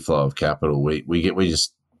a free flow of capital, we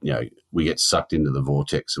get sucked into the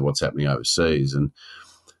vortex of what's happening overseas. And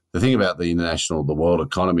the thing about the world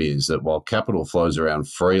economy is that while capital flows around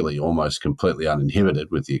freely, almost completely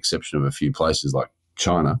uninhibited, with the exception of a few places like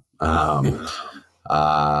China,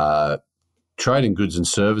 trade in goods and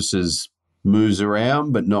services moves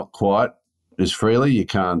around, but not quite as freely. You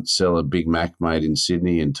can't sell a Big Mac made in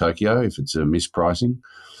Sydney and Tokyo if it's a mispricing.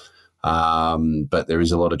 But there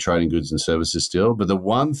is a lot of trade in goods and services still. But the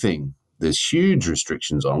one thing there's huge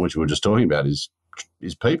restrictions on, which we were just talking about, is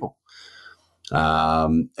people.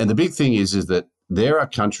 And the big thing is that there are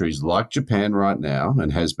countries like Japan right now,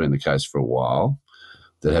 and has been the case for a while,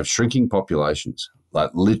 that have shrinking populations.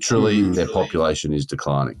 Like literally their population is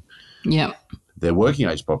declining. Yeah. Their working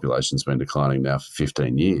age population has been declining now for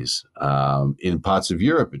 15 years. In parts of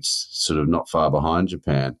Europe, it's sort of not far behind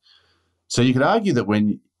Japan. So you could argue that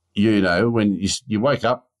when you wake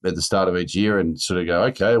up at the start of each year and sort of go,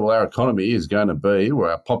 okay, well, our economy is going to be, or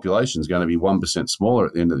our population is going to be 1% smaller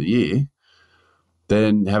at the end of the year,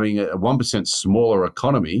 then having a 1% smaller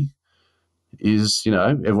economy is,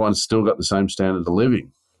 everyone's still got the same standard of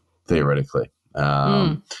living, theoretically.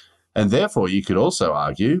 And therefore, you could also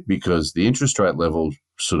argue, because the interest rate level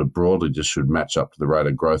sort of broadly just should match up to the rate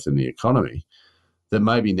of growth in the economy, that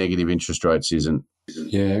maybe negative interest rates isn't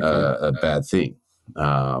a bad thing.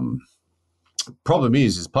 Problem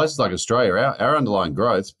is places like Australia, our underlying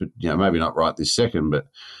growth, but maybe not right this second, but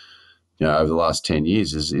over the last 10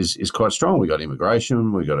 years is quite strong. We got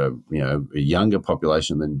immigration, we got a younger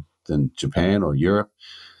population than Japan or Europe.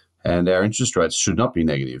 And our interest rates should not be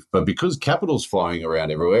negative. But because capital's flowing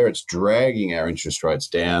around everywhere, it's dragging our interest rates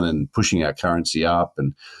down and pushing our currency up.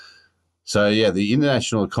 And so, the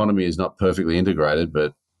international economy is not perfectly integrated,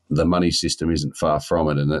 but the money system isn't far from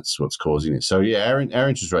it, and that's what's causing it. So, our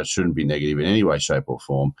interest rates shouldn't be negative in any way, shape or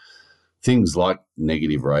form. Things like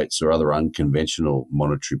negative rates or other unconventional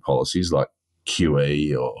monetary policies like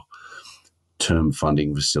QE or term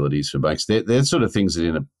funding facilities for banks. They're sort of things that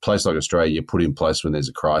in a place like Australia you put in place when there's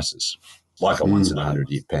a crisis, like a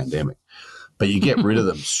once-in-a-100-year pandemic. But you get rid of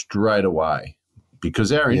them straight away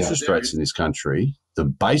because our interest rates in this country, the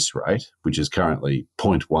base rate, which is currently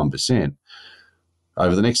 0.1%,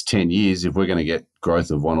 over the next 10 years, if we're going to get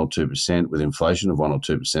growth of 1 or 2% with inflation of 1 or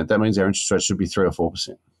 2%, that means our interest rate should be 3 or 4%.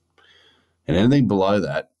 And anything below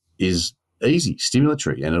that is easy,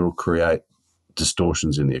 stimulatory, and it'll create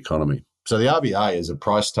distortions in the economy. So the RBA is a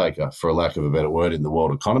price taker, for lack of a better word, in the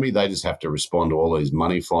world economy. They just have to respond to all these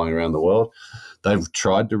money flying around the world. They've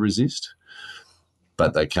tried to resist,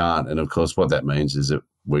 but they can't. And, of course, what that means is that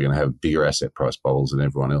we're going to have bigger asset price bubbles than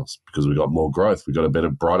everyone else because we've got more growth. We've got a better,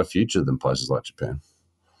 brighter future than places like Japan.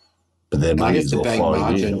 But their money is all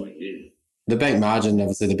flowing in. The bank margin,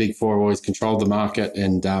 obviously, the Big Four have always controlled the market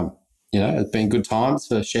and, it's been good times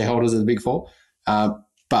for shareholders of the Big Four.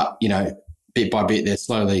 But, bit by bit, they're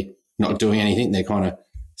slowly not doing anything. They're kind of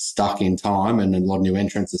stuck in time, and a lot of new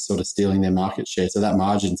entrants are sort of stealing their market share. So that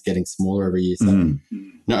margin's getting smaller every year. So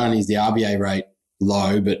not only is the RBA rate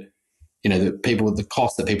low, but the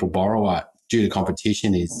cost that people borrow at due to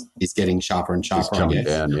competition is getting sharper and sharper. It's coming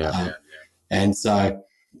down, and so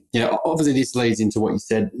obviously this leads into what you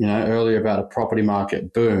said earlier about a property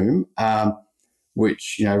market boom,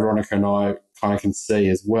 which Veronica and I kind of can see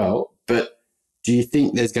as well. But do you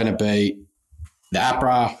think there's going to be the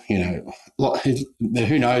APRA,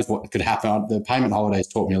 who knows what could happen? The payment holidays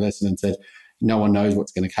taught me a lesson and said no one knows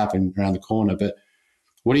what's going to happen around the corner. But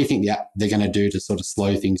what do you think they're going to do to sort of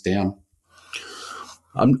slow things down?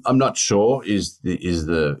 I'm not sure is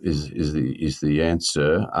the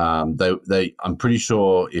answer. I'm pretty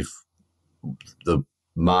sure if the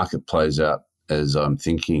market plays out as I'm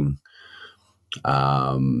thinking,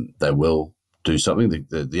 they will do something. The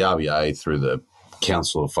RBA through the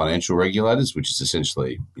Council of Financial Regulators, which is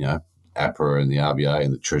essentially, APRA and the RBA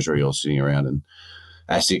and the Treasury all sitting around, and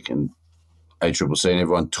ASIC and ACCC and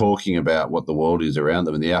everyone talking about what the world is around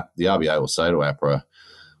them. And the RBA will say to APRA,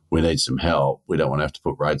 we need some help. We don't want to have to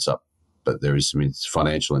put rates up, but there is some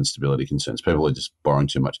financial instability concerns. People are just borrowing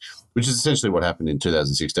too much, which is essentially what happened in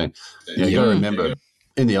 2016. You've got to remember,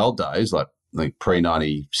 in the old days, like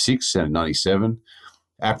pre-96 and 97,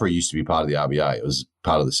 APRA used to be part of the RBA. It was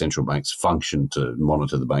part of the central bank's function to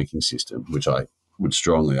monitor the banking system, which I would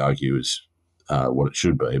strongly argue is what it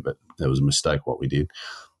should be, but there was a mistake what we did.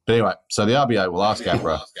 But anyway, so the RBA will ask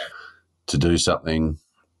APRA to do something.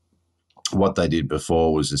 What they did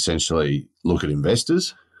before was essentially look at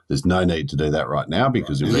investors. There's no need to do that right now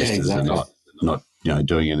because investors are not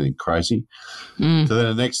doing anything crazy. So then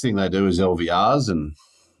the next thing they do is LVRs, and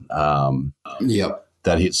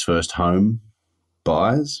that hits first home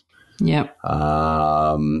buyers. Yep.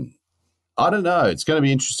 I don't know. It's going to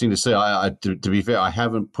be interesting to see. To be fair, I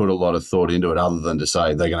haven't put a lot of thought into it other than to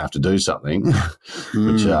say they're going to have to do something,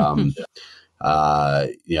 which, those are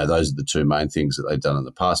the two main things that they've done in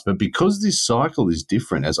the past. But because this cycle is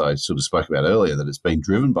different, as I sort of spoke about earlier, that it's been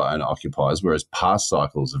driven by owner-occupiers, whereas past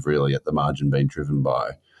cycles have really at the margin been driven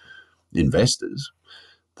by investors,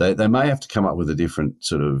 they may have to come up with a different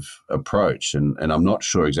sort of approach, and I'm not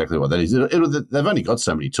sure exactly what that is. They've only got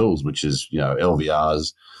so many tools, which is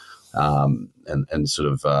LVRs, and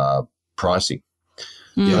sort of pricing.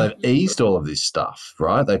 They've eased all of this stuff,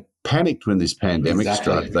 right? They panicked when this pandemic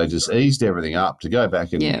struck. They just eased everything up to go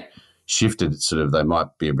back and shifted. Sort of, they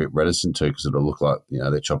might be a bit reticent to because it'll look like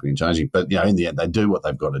they're chopping and changing. But in the end, they do what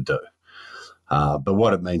they've got to do. But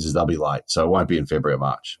what it means is they'll be late, so it won't be in February or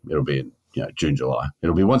March. It'll be in June, July.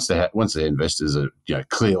 It'll be once the investors are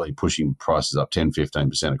clearly pushing prices up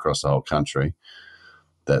 10-15% across the whole country.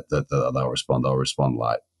 That they'll respond. They'll respond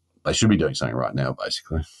late. They should be doing something right now,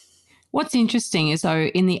 basically. What's interesting is, though,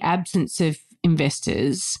 in the absence of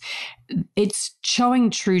investors, it's showing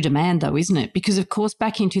true demand, though, isn't it? Because, of course,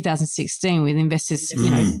 back in 2016, with investors,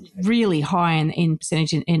 really high in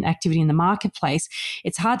percentage in activity in the marketplace,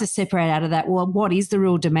 it's hard to separate out of that. Well, what is the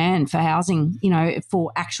real demand for housing?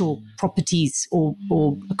 For actual properties or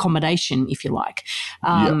accommodation, if you like.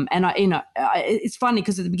 And it's funny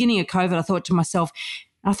because at the beginning of COVID, I thought to myself,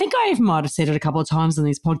 I think I even might have said it a couple of times on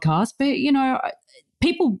these podcasts, but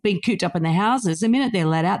people being cooped up in their houses, the minute they're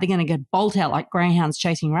let out, they're going to bolt out like greyhounds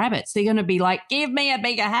chasing rabbits. They're going to be like, give me a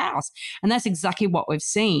bigger house. And that's exactly what we've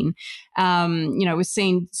seen. We've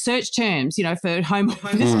seen search terms, for home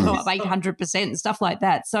office go up 800% and stuff like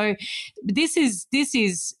that. So this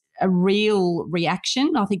is a real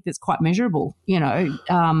reaction, I think, that's quite measurable,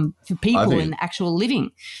 for people in actual living.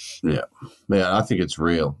 Yeah, I think it's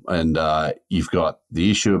real. And you've got the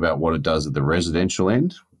issue about what it does at the residential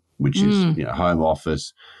end, which is home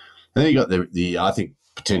office. And then you got the I think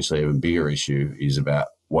potentially even bigger issue is about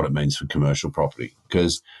what it means for commercial property,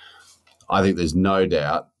 because I think there's no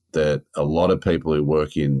doubt that a lot of people who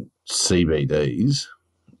work in CBDs,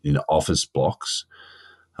 in office blocks,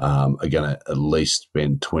 are going to at least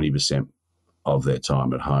spend 20% of their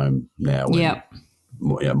time at home now.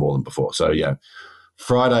 More than before. So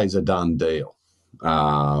Friday's a done deal.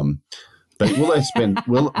 But will they spend?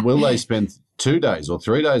 will they spend 2 days or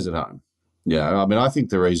 3 days at home? I think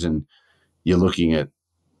the reason you're looking at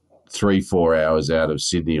 3-4 hours out of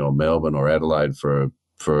Sydney or Melbourne or Adelaide for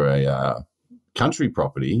a country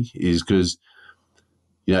property is because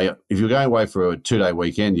if you're going away for a 2-day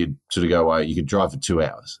weekend, you'd sort of go away. You could drive for 2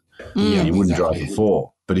 hours. You wouldn't drive for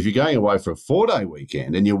 4. But if you're going away for a 4-day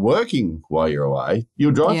weekend and you're working while you're away,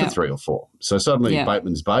 you'll drive for 3 or 4. So suddenly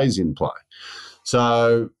Bateman's Bay's in play.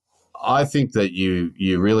 So I think that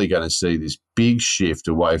you're really going to see this big shift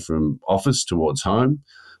away from office towards home,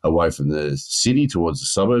 away from the city towards the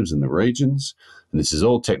suburbs and the regions. And this is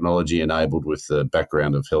all technology enabled with the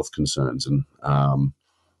background of health concerns. And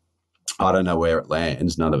I don't know where it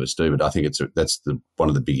lands. None of us do, but I think that's one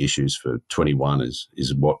of the big issues for 21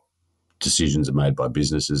 is what decisions are made by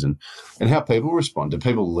businesses and how people respond. Do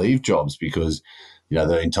people leave jobs because they're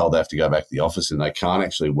being told they have to go back to the office and they can't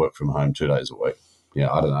actually work from home 2 days a week?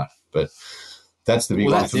 I don't know, but that's the big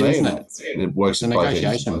one for me. It works in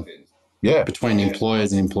negotiation between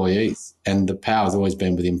employers and employees, and the power's always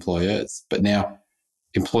been with employers. But now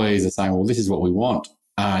employees are saying, well, this is what we want,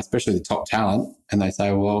 especially the top talent, and they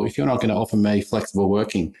say, well, if you're not going to offer me flexible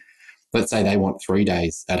working, let's say they want 3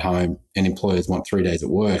 days at home and employers want 3 days at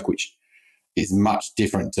work, which is much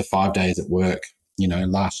different to 5 days at work,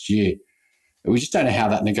 last year. We just don't know how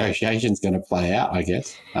that negotiation is going to play out, I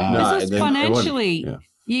guess. Financially,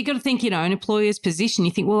 you got to think, an employer's position,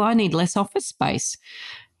 you think, well, I need less office space.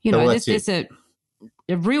 There's a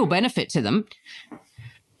real benefit to them.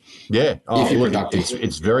 Yeah.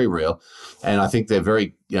 It's very real. And I think they're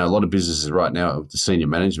very, a lot of businesses right now, the senior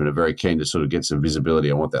management are very keen to sort of get some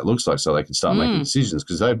visibility on what that looks like so they can start making decisions,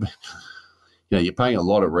 because you're paying a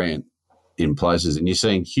lot of rent in places and you're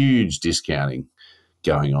seeing huge discounting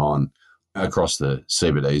going on across the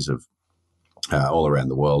CBDs of all around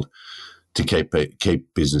the world to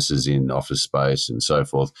keep businesses in office space and so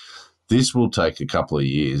forth. This will take a couple of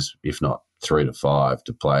years, if not 3 to 5,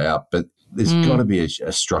 to play out, but there's got to be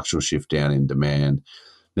a structural shift down in demand.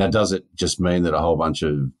 Now, does it just mean that a whole bunch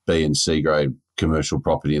of B and C grade commercial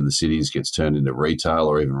property in the cities gets turned into retail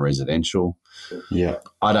or even residential? Yeah.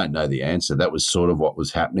 I don't know the answer. That was sort of what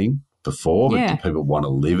was happening before, but do people want to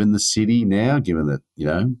live in the city now, given that,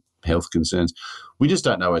 health concerns? We just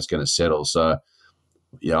don't know where it's going to settle. So,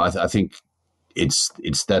 I think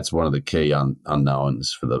that's one of the key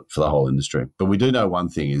unknowns for the whole industry. But we do know one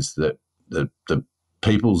thing is that the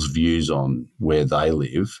people's views on where they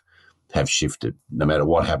live have shifted no matter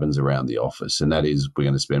what happens around the office. And that is, we're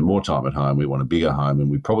going to spend more time at home. We want a bigger home, and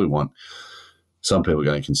we probably want, some people are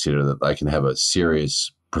going to consider that they can have a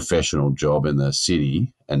serious professional job in the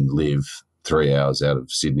city and live 3 hours out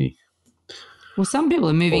of Sydney. Well, some people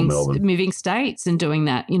are moving states and doing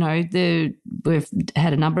that. You know, we've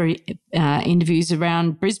had a number of interviews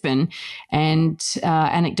around Brisbane, and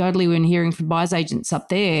anecdotally, we're hearing from buyers agents up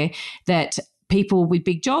there that people with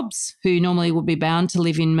big jobs who normally would be bound to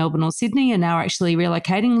live in Melbourne or Sydney are now actually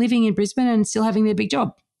relocating, living in Brisbane and still having their big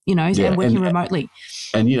job, you know, and working remotely.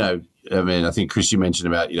 And, you know, I mean, I think, Chris, you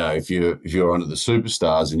mentioned about, you know, if you're onto the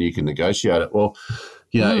superstars and you can negotiate it. Well,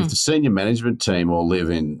 you know, if the senior management team all live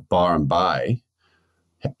in Byron Bay,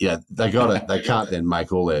 yeah, they can't then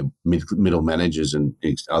make all their middle managers and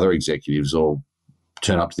other executives all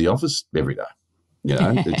turn up to the office every day. You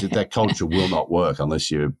know, that culture will not work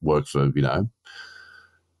unless you work for, you know,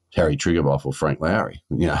 Harry Triggerboff or Frank Lowry.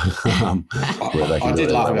 You know, I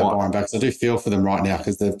did laugh about Byron Bay because I do feel for them right now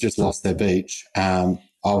because they've just lost their beach. I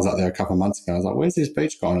was up there a couple of months ago. I was like, "Where's this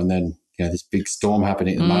beach gone?" And then, you know, this big storm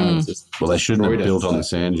happening at the moment. Well, they shouldn't have built on the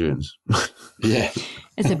sand dunes. Yeah.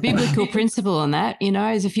 It's a biblical principle on that. You know,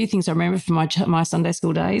 there's a few things I remember from my Sunday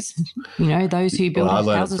school days. You know, those who build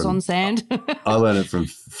houses on sand. I learned it from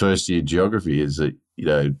first year geography is that, you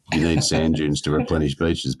know, you need sand dunes to replenish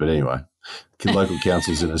beaches. But anyway, local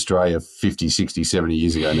councils in Australia 50, 60, 70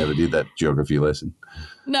 years ago never did that geography lesson.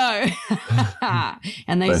 No.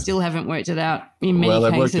 And they still haven't worked it out in many cases.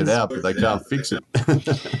 Well, they've worked it out, but they can't fix it.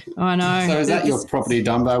 I know. So is that your property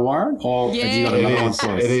Dumbo, Warren? Or have you got another one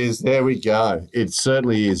for us? It is. There we go. It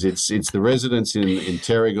certainly is. It's the residents in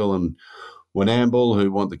Terrigal and Wenamble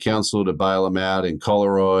who want the council to bail them out in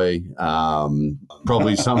Collaroy,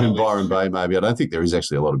 probably some in Byron Bay maybe. I don't think there is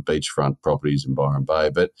actually a lot of beachfront properties in Byron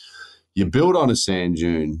Bay, but you build on a sand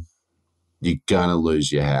dune, you're going to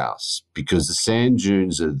lose your house because the sand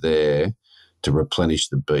dunes are there to replenish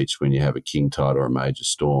the beach when you have a king tide or a major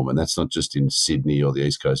storm. And that's not just in Sydney or the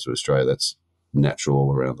east coast of Australia. That's natural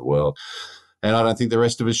all around the world. And I don't think the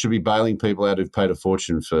rest of us should be bailing people out who've paid a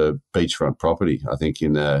fortune for beachfront property. I think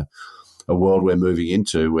in a world we're moving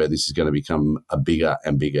into where this is going to become a bigger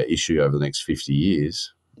and bigger issue over the next 50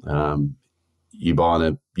 years, you buy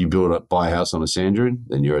a house on a sand dune,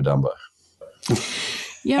 then you're a Dumbo.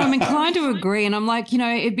 Yeah, I'm inclined to agree. And I'm like, you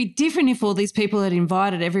know, it'd be different if all these people had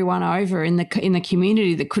invited everyone over in the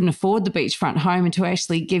community that couldn't afford the beachfront home and to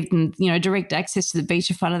actually give them, you know, direct access to the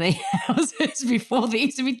beach in front of their houses before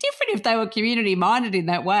this. It'd be different if they were community-minded in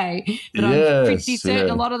that way. But I'm pretty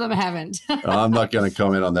certain a lot of them haven't. I'm not going to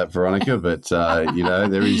comment on that, Veronica, but, you know,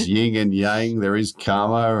 there is yin and yang. There is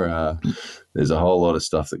karma. There's a whole lot of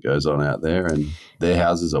stuff that goes on out there and their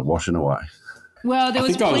houses are washing away. Well, I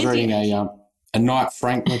was reading a Knight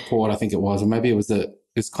Frank report, I think it was, or maybe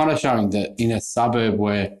it's kind of showing that in a suburb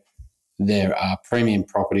where there are premium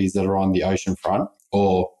properties that are on the ocean front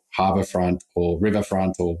or harbour front or river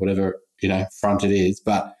front or whatever, you know, front it is,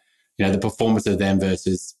 but, you know, the performance of them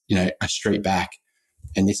versus, you know, a street back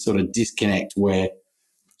and this sort of disconnect where,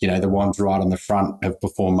 you know, the ones right on the front have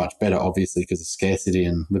performed much better, obviously, because of scarcity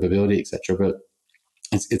and livability, etc. But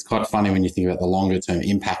it's quite funny when you think about the longer term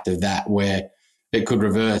impact of that, where it could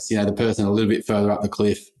reverse, you know, the person a little bit further up the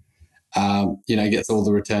cliff, you know, gets all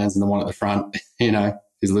the returns and the one at the front, you know,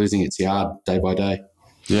 is losing its yard day by day.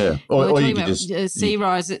 Yeah. Or you could just sea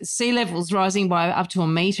levels rising by up to a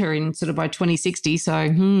metre in sort of by 2060. So,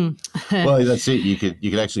 Well, that's it. You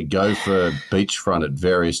could actually go for beachfront at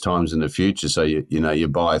various times in the future. So you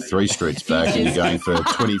buy 3 streets back and you're going for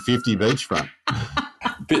 2050 beachfront.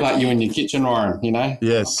 A bit like you in your kitchen, Warren, you know?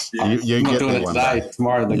 Yes. I'm not doing it today.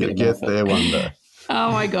 Tomorrow you get there one day.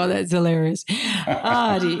 Oh, my God, that's hilarious.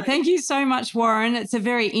 Thank you so much, Warren. It's a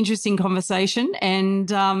very interesting conversation, and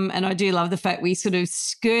I do love the fact we sort of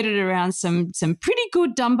skirted around some pretty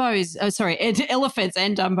good elephants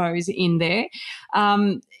and Dumbos in there.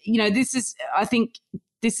 You know, I think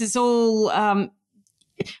this is all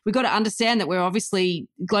we've got to understand that we're obviously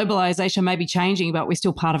globalization may be changing, but we're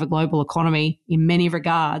still part of a global economy in many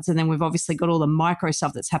regards. And then we've obviously got all the micro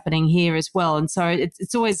stuff that's happening here as well. And so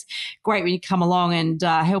it's always great when you come along and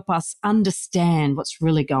help us understand what's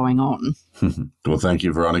really going on. Well, thank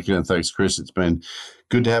you, Veronica, and thanks, Chris. It's been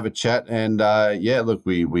good to have a chat. And look,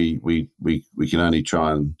 we can only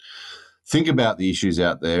try and think about the issues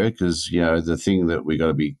out there because, you know, the thing that we've got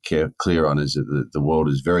to be clear on is that the world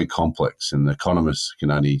is very complex and economists can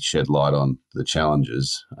only shed light on the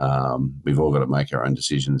challenges. We've all got to make our own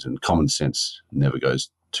decisions and common sense never goes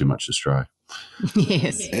too much astray.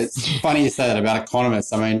 Yes. It's funny you say that about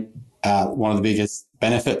economists. I mean, one of the biggest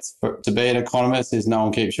benefits to be an economist is no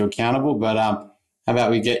one keeps you accountable, but how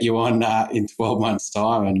about we get you on in 12 months'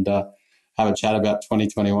 time and have a chat about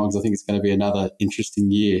 2021 because I think it's going to be another interesting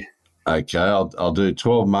year. Okay, I'll do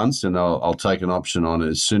 12 months and I'll take an option on it.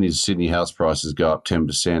 As soon as Sydney house prices go up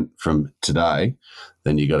 10% from today,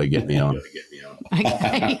 then you got to get me on.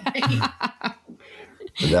 Okay.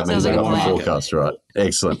 That means I like a got my plan. forecast right.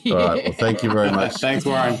 Excellent. All right. Well, thank you very much. Thanks,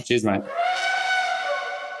 Warren. Cheers, mate.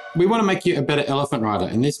 We want to make you a better elephant rider,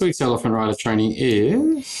 and this week's elephant rider training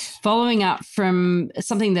is... Following up from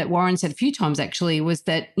something that Warren said a few times actually was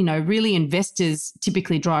that, really investors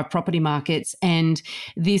typically drive property markets, and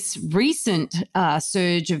this recent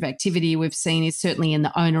surge of activity we've seen is certainly in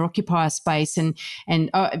the owner-occupier space, and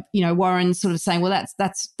Warren's sort of saying, well,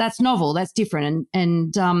 that's novel, that's different,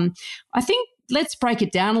 and I think let's break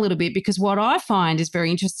it down a little bit, because what I find is very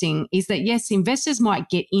interesting is that, yes, investors might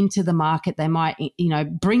get into the market. They might,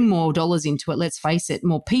 bring more dollars into it. Let's face it,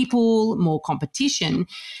 more people, more competition.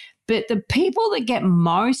 But the people that get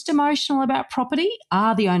most emotional about property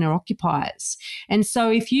are the owner-occupiers. And so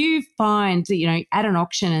if you find that, at an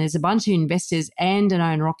auction and there's a bunch of investors and an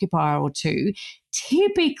owner-occupier or two,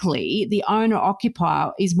 typically the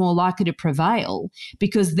owner-occupier is more likely to prevail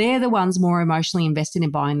because they're the ones more emotionally invested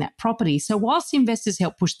in buying that property. So whilst investors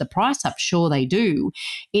help push the price up, sure they do,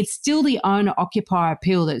 it's still the owner-occupier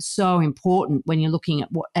appeal that's so important when you're looking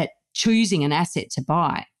at choosing an asset to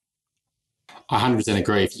buy. I 100%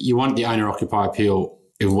 agree. If you want the owner-occupier appeal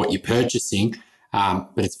of what you're purchasing,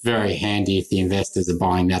 but it's very handy if the investors are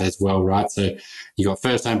buying that as well, right? So you've got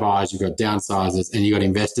first-home buyers, you've got downsizers, and you've got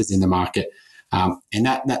investors in the market. And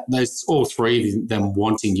those all three of them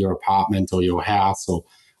wanting your apartment or your house or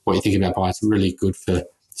what you're thinking about buying is really good for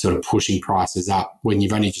sort of pushing prices up when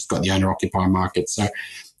you've only just got the owner-occupier market. So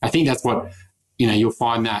I think that's what, you'll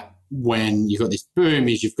find that when you've got this boom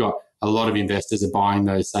is you've got a lot of investors are buying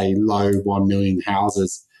those, say, low 1 million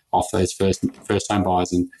houses off those first-home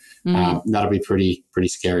buyers. And that'll be pretty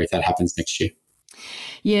scary if that happens next year.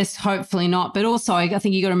 Yes, hopefully not. But also, I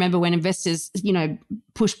think you got to remember when investors,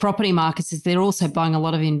 push property markets, is they're also buying a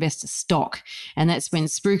lot of investor stock, and that's when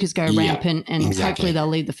spookers go rampant, and exactly. Hopefully they'll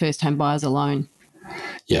leave the first-home buyers alone.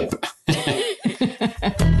 Yep.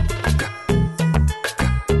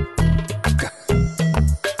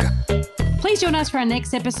 Please join us for our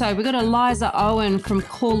next episode. We've got Eliza Owen from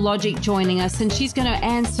CoreLogic joining us, and she's going to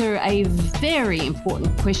answer a very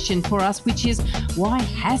important question for us, which is, why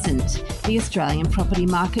hasn't the Australian property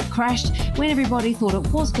market crashed when everybody thought it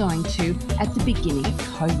was going to at the beginning of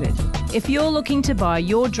COVID? If you're looking to buy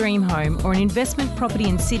your dream home or an investment property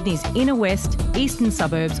in Sydney's inner west, eastern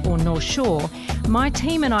suburbs or North Shore, my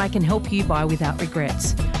team and I can help you buy without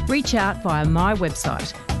regrets. Reach out via my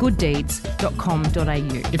website,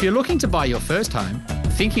 gooddeeds.com.au. If you're looking to buy your first home,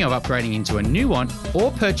 thinking of upgrading into a new one,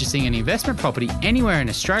 or purchasing an investment property anywhere in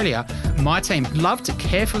Australia, my team would love to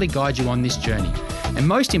carefully guide you on this journey. And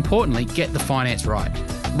most importantly, get the finance right.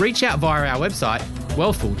 Reach out via our website,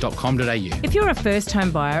 wealthful.com.au. If you're a first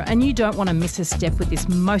home buyer and you don't want to miss a step with this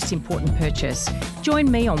most important purchase, join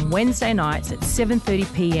me on Wednesday nights at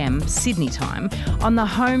 7:30 p.m. Sydney time on the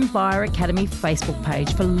Home Buyer Academy Facebook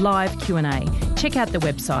page for live Q&A. Check out the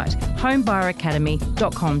website,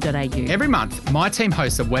 homebuyeracademy.com.au. Every month, my team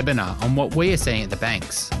hosts a webinar on what we are seeing at the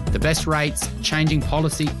banks, the best rates, changing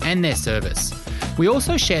policy and their service. We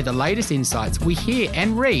also share the latest insights we hear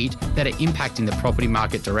and read that are impacting the property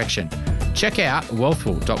market direction. Check out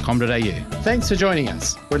wealthful.com.au. Thanks for joining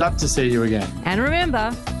us. We'd love to see you again. And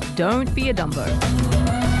remember, don't be a Dumbo.